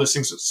think all those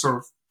things sort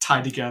of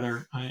tie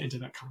together into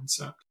that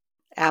concept.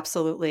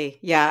 Absolutely.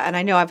 Yeah. And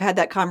I know I've had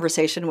that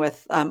conversation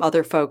with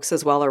other folks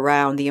as well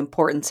around the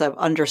importance of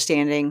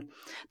understanding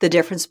the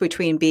difference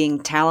between being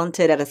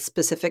talented at a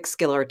specific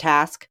skill or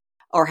task,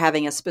 or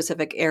having a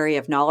specific area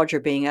of knowledge, or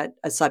being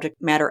a subject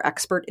matter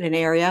expert in an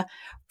area,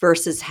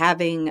 versus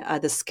having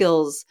the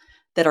skills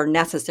that are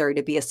necessary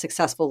to be a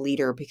successful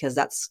leader, because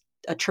that's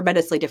a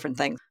tremendously different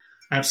thing.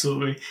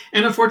 Absolutely.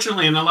 And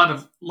unfortunately, in a lot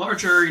of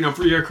larger,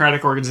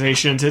 bureaucratic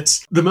organizations,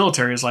 it's the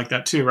military is like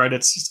that too, right?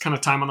 It's kind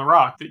of time on the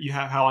rock that you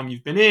have, how long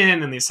you've been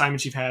in and the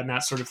assignments you've had and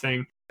that sort of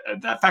thing.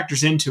 That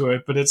factors into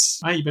it, but it's,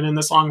 hey, you've been in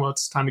this long, well,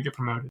 it's time to get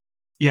promoted.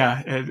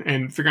 Yeah,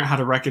 and figuring out how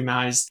to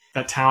recognize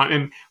that talent.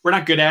 And we're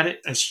not good at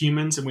it as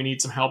humans, and we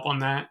need some help on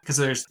that, because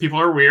there's people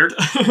are weird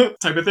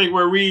type of thing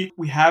where we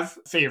have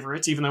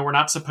favorites, even though we're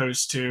not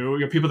supposed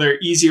to. People that are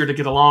easier to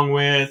get along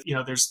with.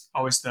 There's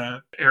always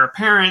the heir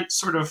apparent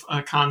sort of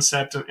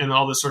concept and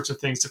all those sorts of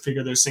things to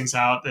figure those things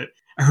out. That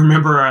I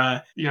remember,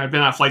 I'd been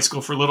out of flight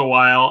school for a little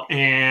while,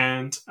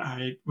 and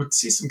I would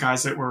see some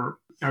guys that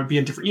I would be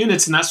in different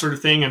units and that sort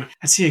of thing, and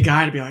I'd see a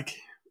guy and be like,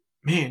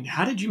 man,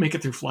 how did you make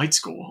it through flight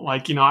school?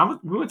 Like, we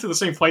went to the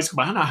same flight school,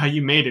 but I don't know how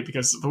you made it,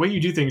 because the way you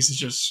do things is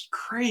just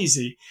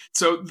crazy.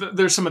 So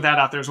there's some of that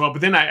out there as well. But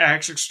then I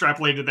actually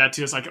extrapolated that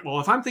too. It's like, well,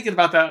 if I'm thinking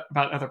about that,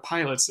 about other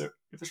pilots,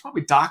 there's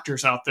probably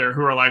doctors out there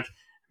who are like,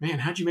 man,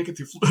 how'd you make it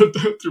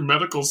through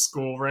medical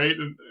school, right?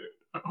 And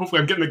hopefully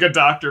I'm getting a good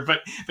doctor.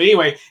 But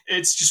anyway,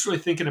 it's just really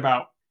thinking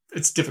about,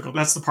 it's difficult.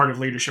 That's the part of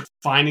leadership,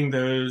 finding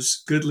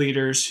those good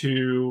leaders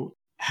who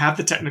have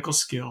the technical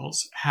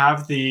skills,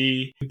 have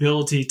the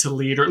ability to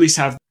lead, or at least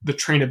have the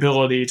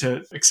trainability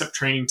to accept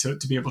training to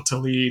be able to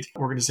lead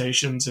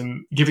organizations,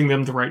 and giving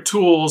them the right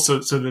tools so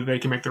that they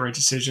can make the right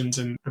decisions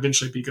and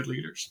eventually be good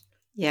leaders.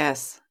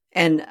 Yes.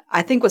 And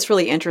I think what's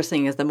really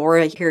interesting is the more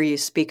I hear you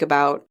speak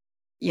about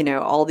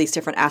all these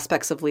different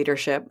aspects of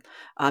leadership,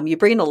 you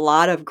bring in a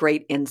lot of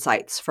great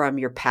insights from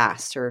your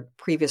past or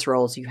previous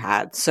roles you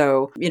had.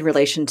 So in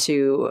relation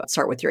to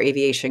start with your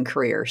aviation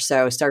career.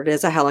 So started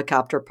as a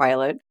helicopter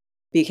pilot,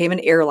 became an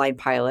airline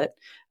pilot,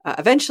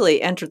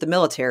 eventually entered the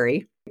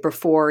military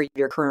before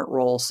your current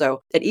role.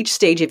 So at each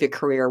stage of your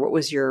career, what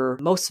was your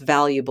most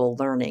valuable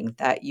learning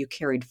that you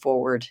carried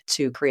forward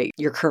to create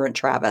your current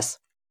Travis?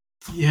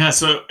 Yeah,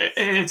 so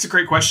it's a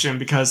great question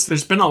because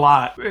there's been a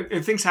lot.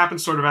 Things happen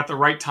sort of at the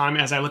right time.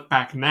 As I look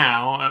back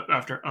now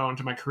after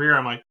into my career,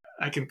 I'm like,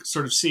 I can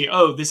sort of see,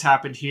 oh, this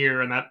happened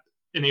here and that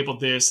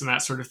enabled this and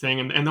that sort of thing.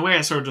 And the way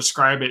I sort of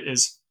describe it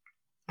is,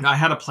 I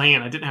had a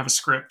plan. I didn't have a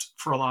script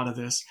for a lot of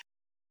this.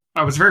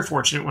 I was very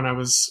fortunate when I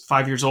was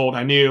 5 years old.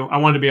 I knew I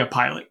wanted to be a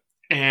pilot.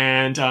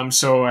 And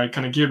so I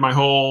kind of geared my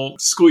whole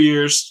school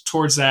years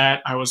towards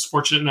that. I was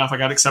fortunate enough, I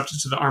got accepted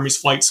to the Army's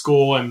flight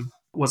school and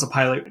was a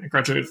pilot. I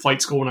graduated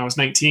flight school when I was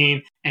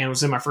 19 and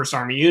was in my first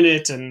Army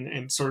unit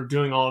and sort of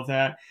doing all of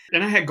that.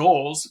 And I had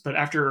goals, but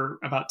after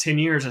about 10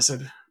 years, I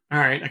said, all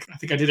right, I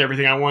think I did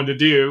everything I wanted to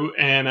do.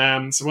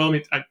 And so, well,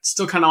 I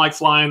still kind of like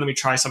flying. Let me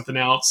try something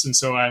else. And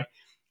so I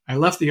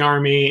left the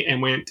Army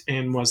and went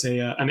and was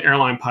an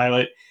airline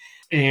pilot.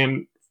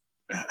 And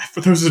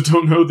for those that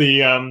don't know,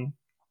 the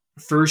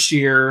first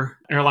year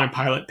airline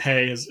pilot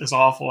pay is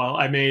awful.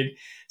 I made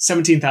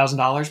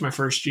 $17,000 my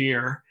first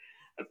year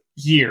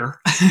there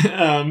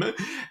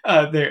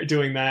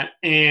doing that.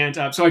 And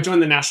so I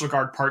joined the National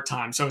Guard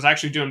part-time. So I was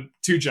actually doing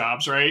two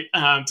jobs, right?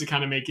 To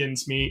kind of make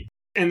ends meet.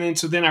 And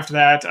then after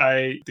that,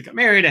 I got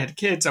married. I had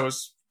kids. I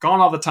was gone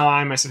all the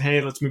time. I said,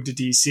 hey, let's move to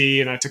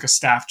DC. And I took a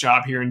staff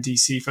job here in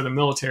DC for the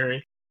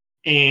military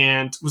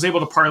and was able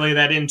to parlay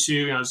that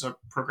into, I was a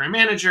program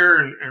manager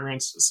and ran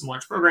some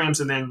large programs.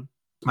 And then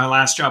my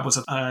last job was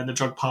in the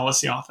drug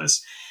policy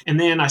office. And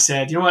then I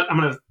said, you know what, I'm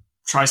going to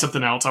try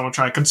something else. I want to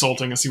try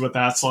consulting and see what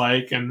that's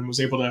like, and was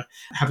able to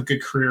have a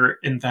good career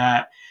in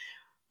that.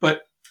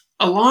 But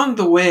along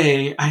the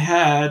way, I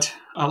had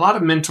a lot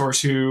of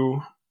mentors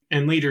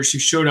and leaders who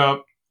showed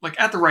up like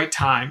at the right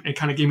time and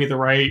kind of gave me the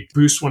right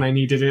boost when I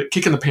needed it,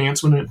 kick in the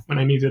pants when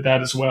I needed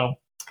that as well.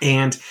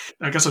 And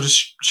I guess I'll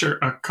just share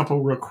a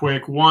couple real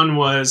quick. One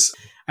was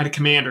I had a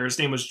commander. His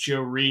name was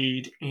Joe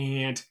Reed,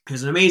 and he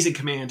was an amazing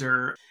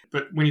commander.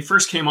 But when he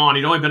first came on,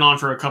 he'd only been on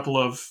for a couple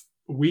of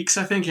weeks,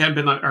 I think. He hadn't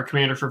been our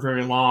commander for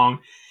very long.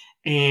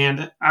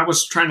 And I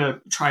was trying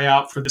to try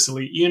out for this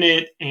elite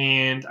unit,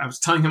 and I was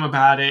telling him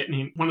about it.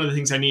 And one of the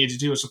things I needed to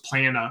do was to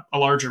plan a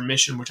larger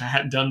mission, which I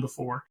hadn't done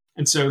before.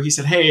 And so he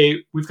said,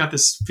 hey, we've got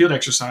this field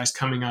exercise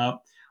coming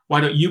up.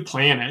 Why don't you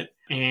plan it?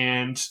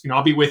 And,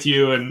 I'll be with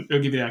you and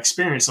it'll give you that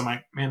experience. I'm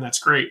like, man, that's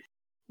great.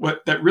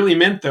 What that really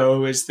meant,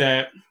 though, is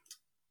that,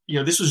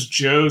 this was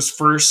Joe's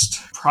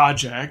first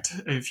project,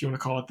 if you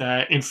want to call it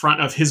that, in front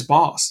of his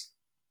boss.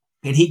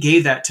 And he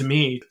gave that to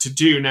me to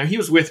do. Now, he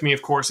was with me,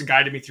 of course, and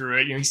guided me through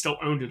it. He still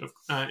owned it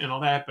and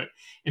all that. But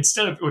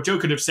instead of what Joe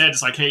could have said,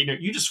 it's like, hey,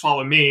 you just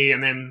follow me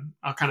and then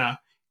I'll kind of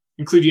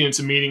include you in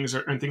some meetings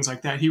and things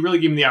like that. He really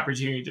gave me the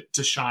opportunity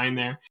to shine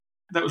there.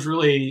 That was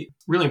really,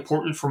 really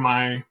important for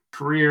my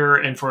career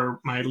and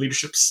for my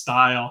leadership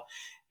style,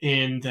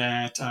 in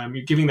that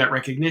you're giving that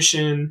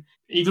recognition,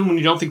 even when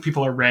you don't think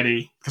people are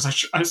ready,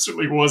 because I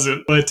certainly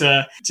wasn't. But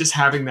just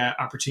having that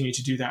opportunity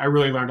to do that, I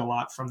really learned a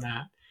lot from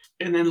that.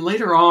 And then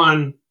later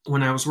on,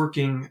 when I was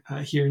working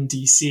here in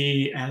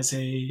DC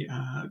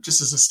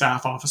just as a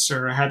staff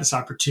officer, I had this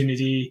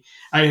opportunity.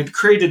 I had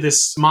created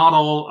this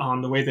model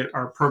on the way that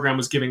our program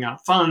was giving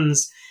out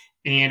funds,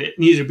 and it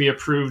needed to be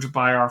approved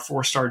by our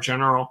 4-star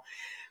general.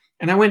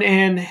 And I went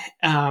in,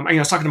 I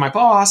was talking to my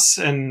boss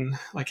and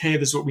like, hey,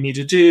 this is what we need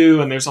to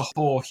do. And there's a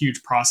whole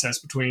huge process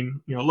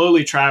between,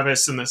 lowly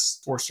Travis and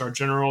this 4-star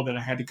general that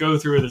I had to go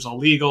through. There's all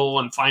legal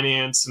and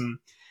finance and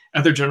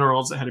other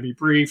generals that had to be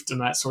briefed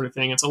and that sort of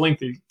thing. It's a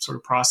lengthy sort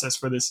of process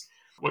for this,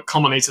 what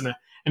culminates in a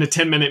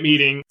 10-minute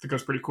meeting that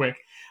goes pretty quick.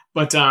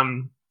 But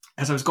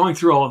as I was going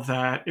through all of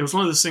that, it was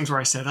one of those things where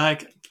I said, I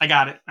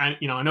got it. I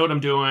know what I'm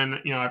doing.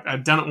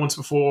 I've done it once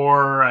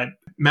before. I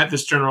met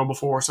this general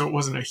before, so it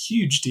wasn't a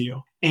huge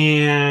deal.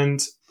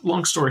 And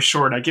long story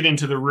short, I get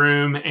into the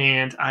room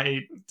and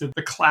I did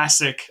the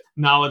classic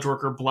knowledge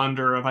worker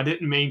blunder of I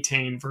didn't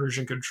maintain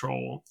version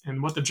control.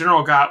 And what the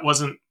general got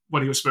wasn't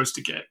what he was supposed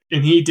to get.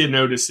 And he did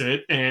notice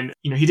it. And,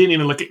 he didn't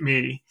even look at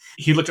me.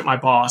 He looked at my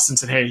boss and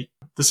said, hey,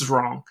 this is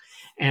wrong.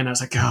 And I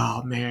was like,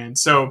 oh, man.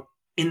 So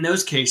in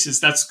those cases,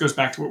 that goes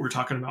back to what we were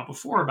talking about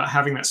before, about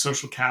having that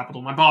social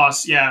capital. My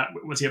boss, yeah,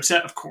 was he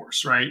upset? Of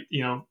course, right? He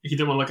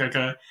didn't want to look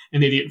like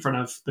an idiot in front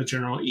of the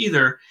general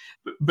either.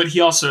 But he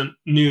also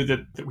knew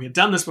that we had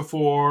done this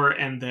before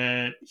and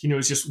that, it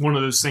was just one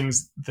of those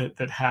things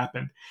that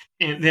happened.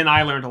 And then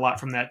I learned a lot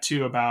from that,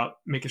 too, about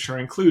making sure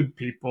I include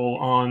people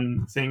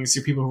on things,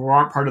 people who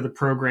aren't part of the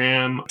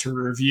program to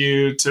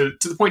review, to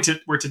the point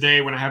where today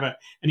when I have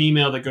an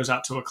email that goes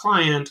out to a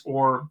client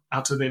or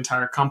out to the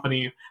entire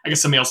company, I get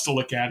somebody else to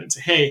look at it and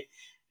say, hey,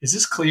 is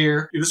this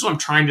clear? This is what I'm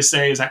trying to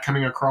say. Is that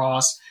coming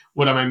across?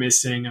 What am I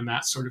missing? And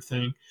that sort of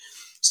thing.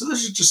 So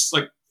those are just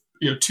like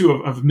two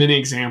of many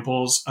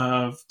examples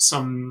of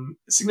some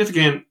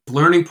significant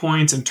learning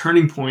points and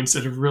turning points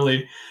that have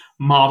really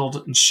modeled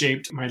and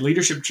shaped my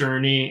leadership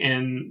journey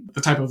and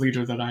the type of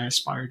leader that I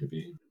aspire to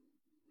be.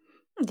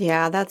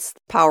 Yeah, that's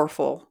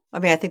powerful. I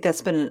mean, I think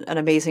that's been an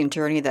amazing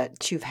journey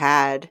that you've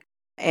had.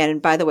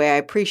 And by the way, I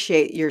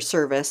appreciate your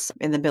service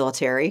in the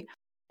military.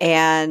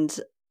 And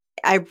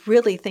I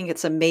really think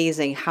it's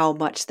amazing how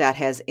much that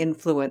has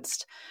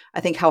influenced,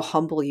 I think, how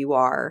humble you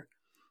are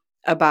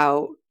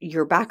about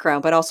your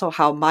background, but also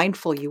how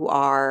mindful you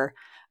are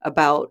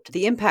about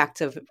the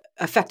impact of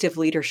effective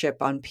leadership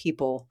on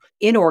people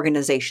in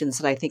organizations,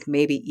 and I think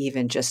maybe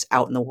even just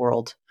out in the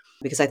world.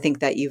 Because I think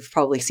that you've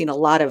probably seen a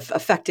lot of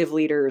effective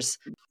leaders,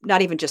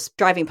 not even just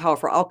driving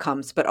powerful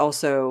outcomes, but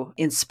also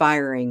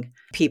inspiring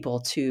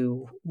people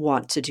to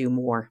want to do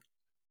more.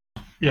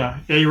 Yeah,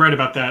 you're right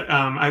about that.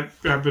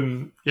 I've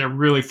been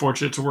really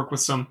fortunate to work with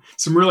some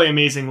really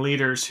amazing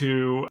leaders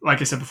who,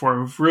 like I said before,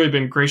 have really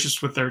been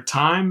gracious with their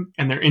time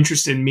and their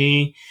interest in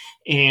me,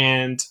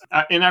 and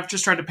I've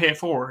just tried to pay it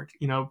forward.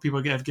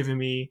 People have given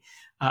me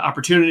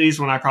opportunities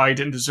when I probably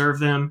didn't deserve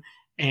them,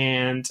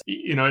 and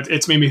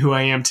it's made me who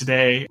I am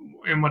today.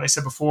 And what I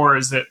said before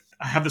is that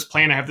I have this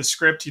plan, I have this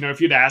script.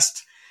 If you'd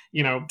asked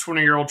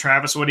 20-year-old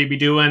Travis what he'd be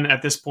doing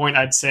at this point,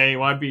 I'd say,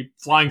 well, I'd be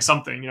flying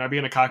something. I'd be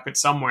in a cockpit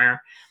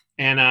somewhere.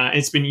 And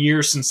it's been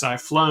years since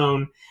I've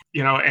flown,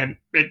 and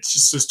it's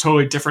just this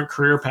totally different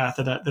career path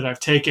that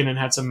I've taken and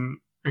had some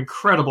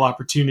incredible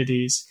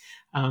opportunities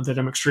that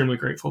I'm extremely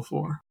grateful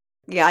for.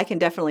 Yeah, I can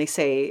definitely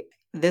say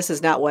this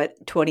is not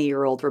what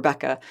 20-year-old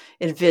Rebecca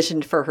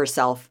envisioned for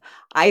herself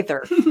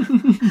either.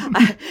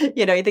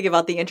 You think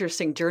about the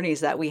interesting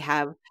journeys that we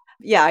have.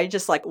 Yeah, I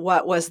just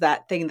what was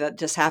that thing that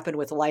just happened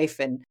with life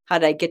and how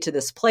did I get to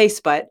this place?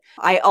 But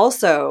I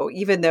also,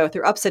 even though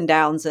through ups and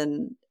downs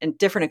and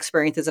different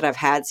experiences that I've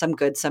had, some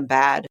good, some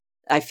bad,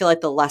 I feel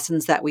like the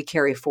lessons that we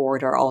carry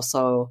forward are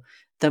also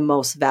the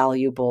most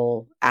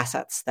valuable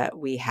assets that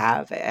we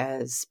have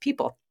as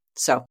people.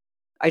 So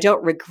I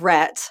don't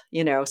regret,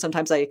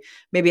 sometimes I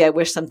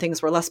wish some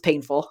things were less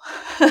painful,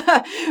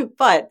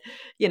 but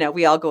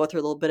we all go through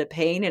a little bit of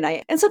pain,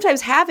 and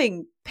sometimes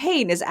having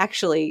pain is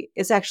actually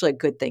a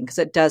good thing because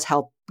it does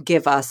help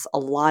give us a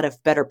lot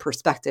of better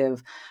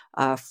perspective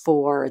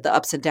for the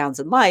ups and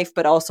downs in life,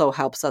 but also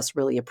helps us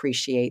really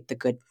appreciate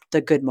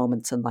the good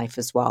moments in life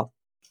as well.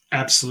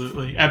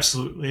 Absolutely.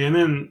 And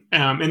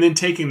then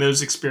taking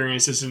those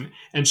experiences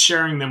and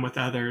sharing them with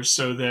others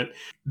so that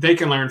they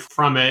can learn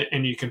from it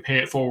and you can pay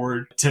it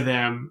forward to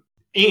them.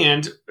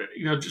 And,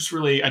 just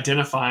really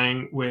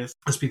identifying with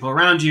those people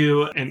around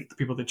you and the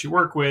people that you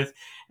work with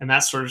and that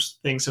sort of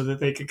thing so that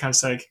they can kind of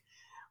say,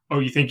 oh,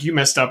 you think you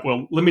messed up?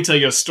 Well, let me tell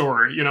you a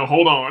story.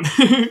 Hold on.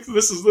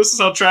 This is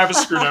how Travis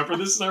screwed up, or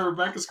this is how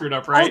Rebecca screwed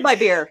up, right? Hold my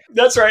beer.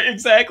 That's right.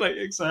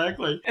 Exactly.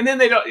 And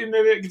then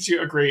it gives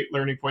you a great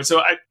learning point.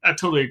 So I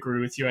totally agree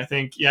with you. I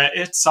think,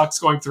 it sucks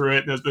going through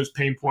it, those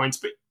pain points,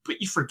 but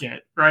you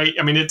forget, right?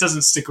 I mean, it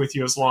doesn't stick with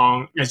you as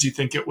long as you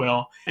think it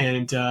will.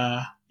 And,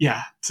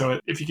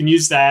 so if you can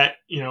use that,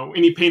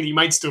 any pain that you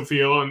might still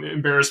feel and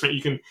embarrassment,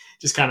 you can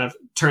just kind of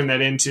turn that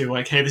into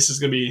like, hey, this is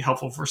going to be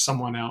helpful for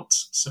someone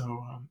else.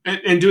 So,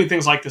 and doing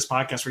things like this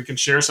podcast where you can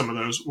share some of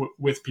those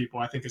with people,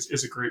 I think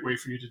is a great way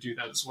for you to do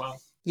that as well.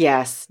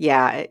 Yes.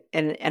 Yeah.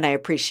 And I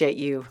appreciate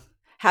you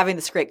having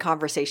this great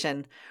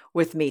conversation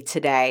with me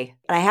today.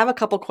 And I have a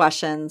couple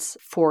questions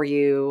for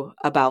you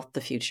about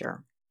the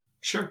future.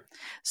 Sure.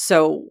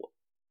 So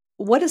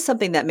what is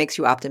something that makes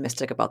you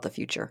optimistic about the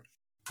future?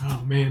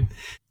 Oh, man.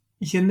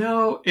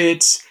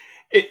 It's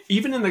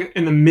even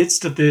in the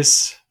midst of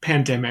this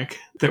pandemic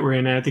that we're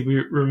in, I think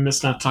we're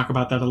remiss not to talk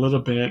about that a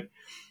little bit.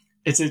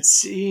 It's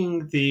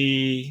seeing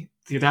the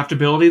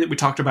adaptability that we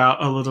talked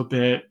about a little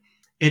bit.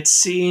 It's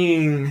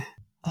seeing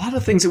a lot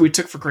of things that we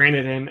took for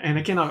granted. And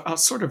again, I'll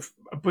sort of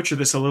butcher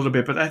this a little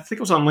bit, but I think it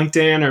was on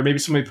LinkedIn or maybe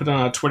somebody put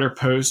on a Twitter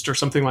post or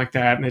something like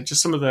that. And it's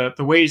just some of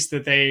the ways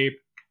that they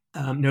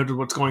noted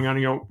what's going on.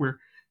 We're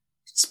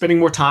spending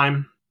more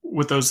time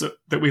with those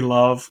that we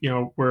love.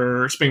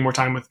 We're spending more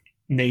time with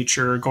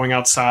nature, going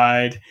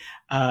outside,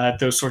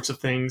 those sorts of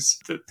things.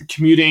 The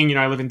commuting,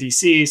 I live in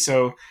DC,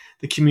 so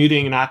the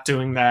commuting and not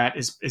doing that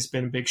has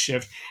been a big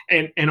shift.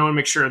 And I want to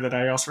make sure that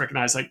I also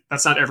recognize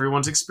that's not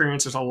everyone's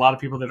experience. There's a lot of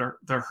people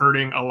they're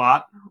hurting a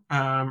lot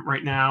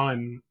right now,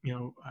 and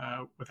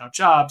without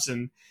jobs,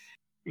 and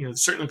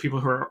certainly people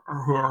who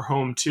are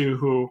home too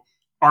who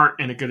aren't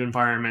in a good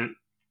environment.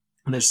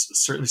 And there's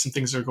certainly some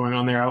things that are going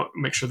on there. I'll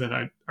make sure that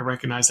I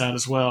recognize that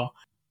as well.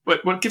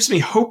 But what gives me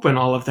hope in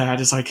all of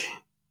that is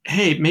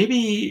hey,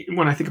 maybe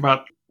when I think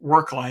about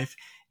work life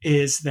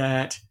is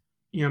that,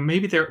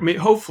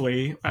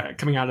 hopefully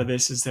coming out of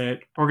this is that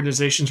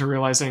organizations are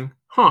realizing,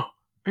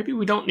 maybe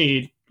we don't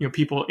need,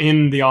 people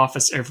in the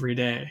office every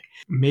day.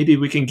 Maybe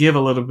we can give a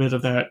little bit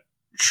of that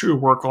true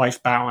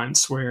work-life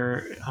balance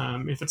where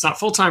if it's not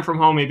full-time from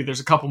home, maybe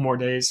there's a couple more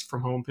days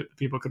from home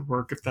people could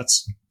work if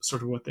that's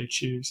sort of what they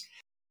choose.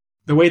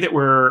 The way that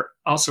we're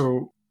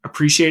also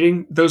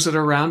appreciating those that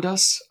are around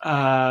us.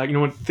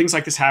 When things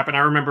like this happen, I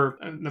remember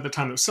another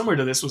time that was similar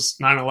to this was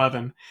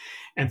 9/11,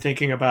 and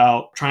thinking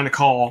about trying to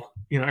call,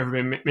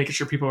 everybody, making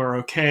sure people are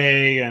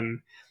okay, and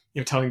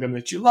telling them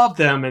that you love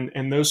them,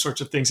 and those sorts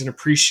of things, and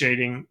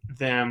appreciating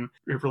them.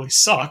 It really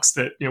sucks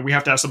that we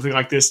have to have something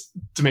like this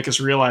to make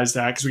us realize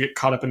that, because we get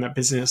caught up in that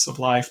business of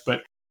life.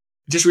 But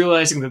just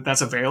realizing that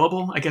that's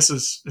available, I guess,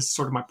 is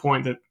sort of my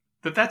point,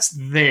 that that's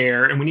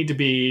there, and we need to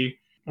be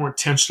more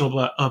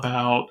intentional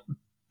about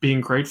being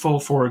grateful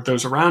for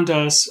those around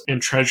us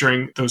and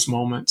treasuring those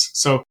moments.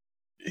 So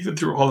even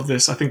through all of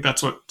this, I think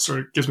that's what sort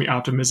of gives me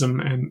optimism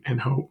and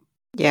hope.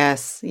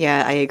 Yes.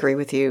 Yeah, I agree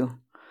with you.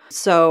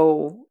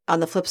 So on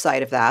the flip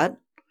side of that,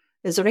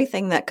 is there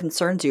anything that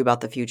concerns you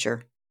about the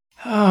future?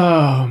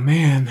 Oh,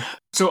 man.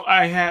 So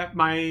I have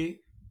my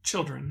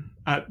children.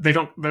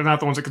 They're not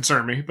the ones that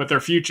concern me, but their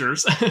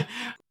futures.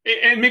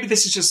 And maybe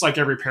this is just like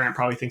every parent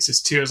probably thinks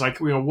this too, is like,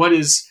 what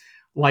is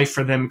life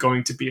for them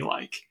going to be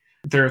like?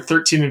 They're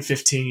 13 and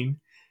 15.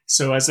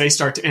 So as they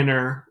start to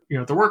enter,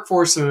 the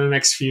workforce in the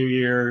next few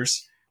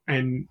years,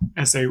 and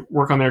as they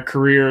work on their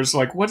careers,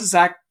 like, what is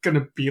that going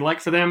to be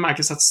like for them? I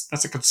guess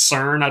that's a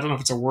concern. I don't know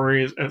if it's a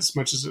worry as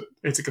much as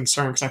it's a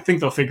concern, because I think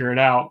they'll figure it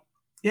out.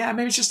 Yeah,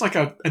 maybe it's just like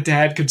a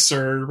dad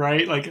concern,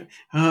 right? Like,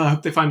 I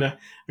hope they find a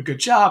good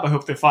job. I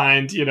hope they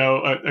find,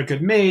 a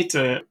good mate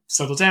to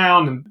settle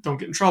down and don't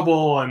get in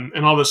trouble,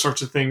 and all those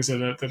sorts of things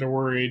that a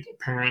worried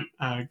parent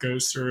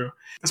goes through.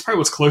 That's probably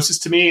what's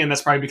closest to me, and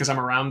that's probably because I'm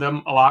around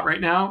them a lot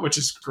right now, which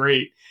is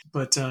great.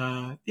 But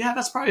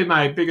that's probably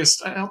my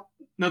biggest, I don't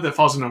know that it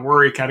falls in a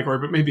worry category,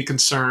 but maybe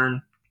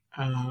concern,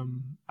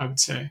 I would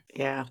say.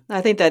 Yeah,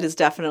 I think that is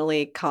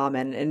definitely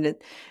common.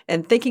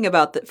 And thinking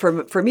about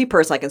for me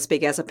personally, I can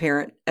speak as a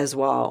parent as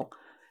well.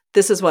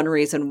 This is one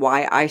reason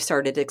why I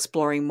started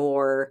exploring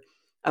more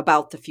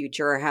about the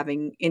future,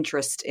 having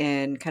interest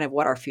in kind of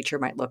what our future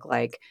might look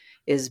like,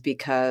 is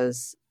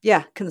because,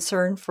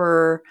 concern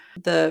for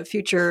the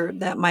future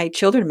that my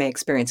children may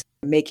experience,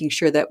 making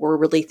sure that we're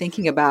really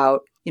thinking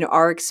about,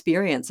 our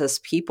experience as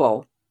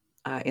people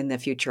in the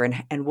future,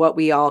 and what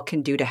we all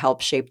can do to help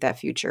shape that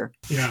future.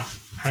 Yeah,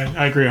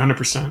 I agree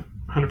 100%.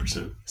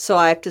 100%. So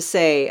I have to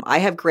say, I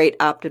have great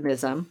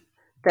optimism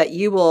that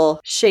you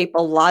will shape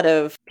a lot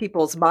of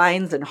people's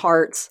minds and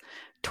hearts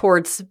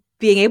towards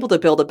being able to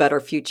build a better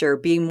future,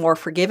 being more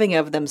forgiving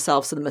of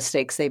themselves and the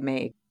mistakes they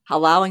make,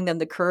 allowing them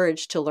the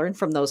courage to learn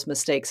from those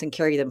mistakes and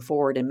carry them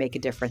forward and make a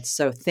difference.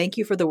 So thank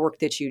you for the work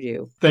that you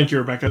do. Thank you,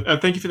 Rebecca.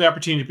 Thank you for the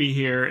opportunity to be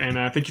here, and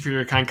thank you for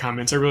your kind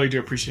comments. I really do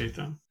appreciate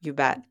them. You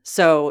bet.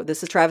 So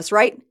this is Travis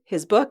Wright.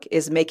 His book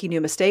is Making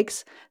New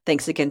Mistakes.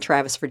 Thanks again,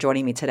 Travis, for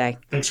joining me today.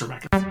 Thanks,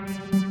 Rebecca.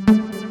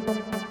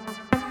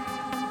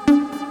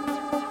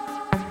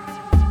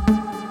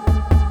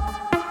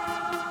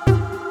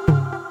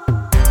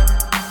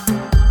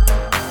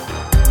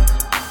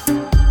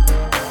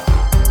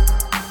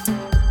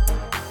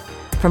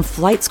 From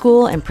flight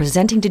school and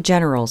presenting to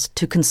generals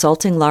to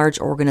consulting large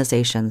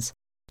organizations,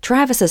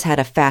 Travis has had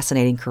a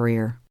fascinating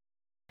career.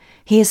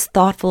 He is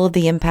thoughtful of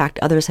the impact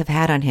others have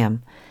had on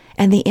him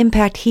and the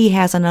impact he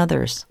has on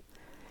others.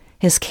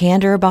 His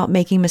candor about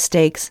making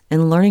mistakes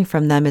and learning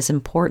from them is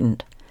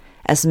important,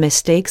 as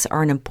mistakes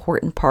are an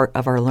important part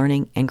of our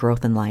learning and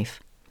growth in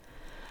life.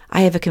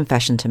 I have a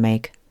confession to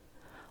make.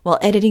 While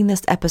editing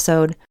this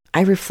episode,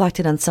 I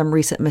reflected on some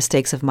recent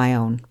mistakes of my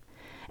own.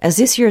 As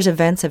this year's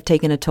events have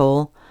taken a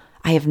toll,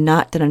 I have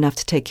not done enough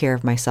to take care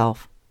of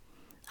myself.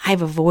 I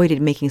have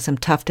avoided making some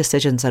tough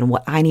decisions on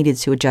what I needed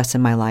to adjust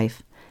in my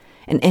life,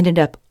 and ended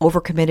up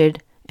overcommitted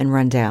and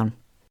run down.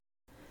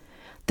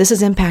 This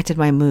has impacted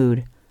my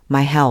mood,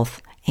 my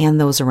health, and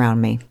those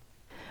around me.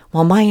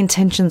 While my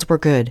intentions were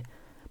good,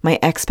 my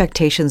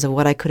expectations of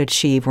what I could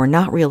achieve were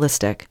not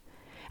realistic,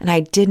 and I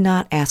did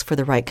not ask for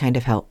the right kind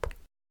of help.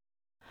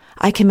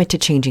 I commit to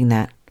changing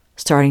that,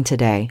 starting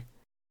today.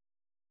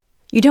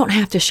 You don't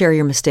have to share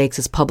your mistakes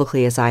as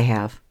publicly as I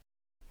have.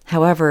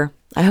 However,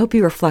 I hope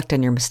you reflect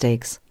on your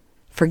mistakes,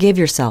 forgive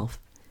yourself,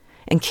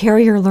 and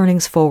carry your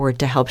learnings forward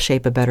to help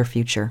shape a better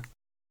future.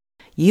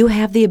 You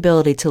have the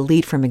ability to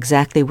lead from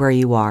exactly where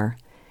you are,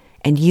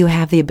 and you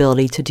have the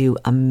ability to do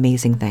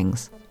amazing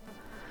things.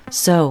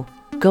 So,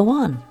 go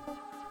on.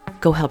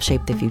 Go help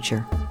shape the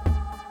future.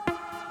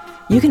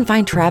 You can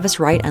find Travis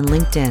Wright on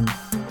LinkedIn,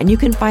 and you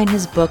can find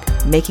his book,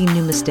 Making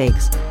New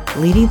Mistakes,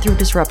 Leading Through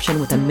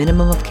Disruption with a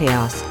Minimum of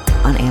Chaos,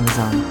 on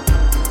Amazon.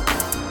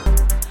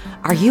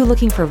 Are you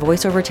looking for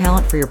voiceover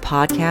talent for your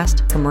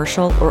podcast,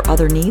 commercial, or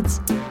other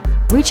needs?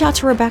 Reach out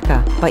to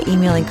Rebecca by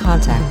emailing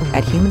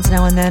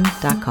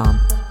contact@humansnowandthen.com.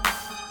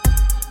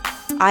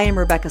 I am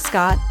Rebecca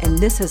Scott, and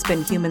this has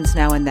been Humans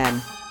Now and Then,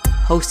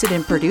 hosted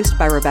and produced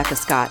by Rebecca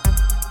Scott.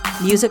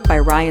 Music by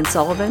Ryan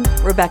Sullivan,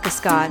 Rebecca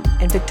Scott,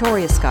 and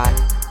Victoria Scott.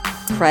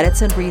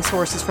 Credits and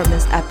resources from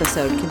this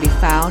episode can be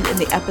found in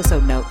the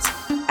episode notes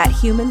at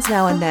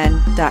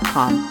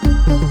humansnowandthen.com.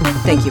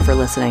 Thank you for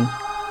listening.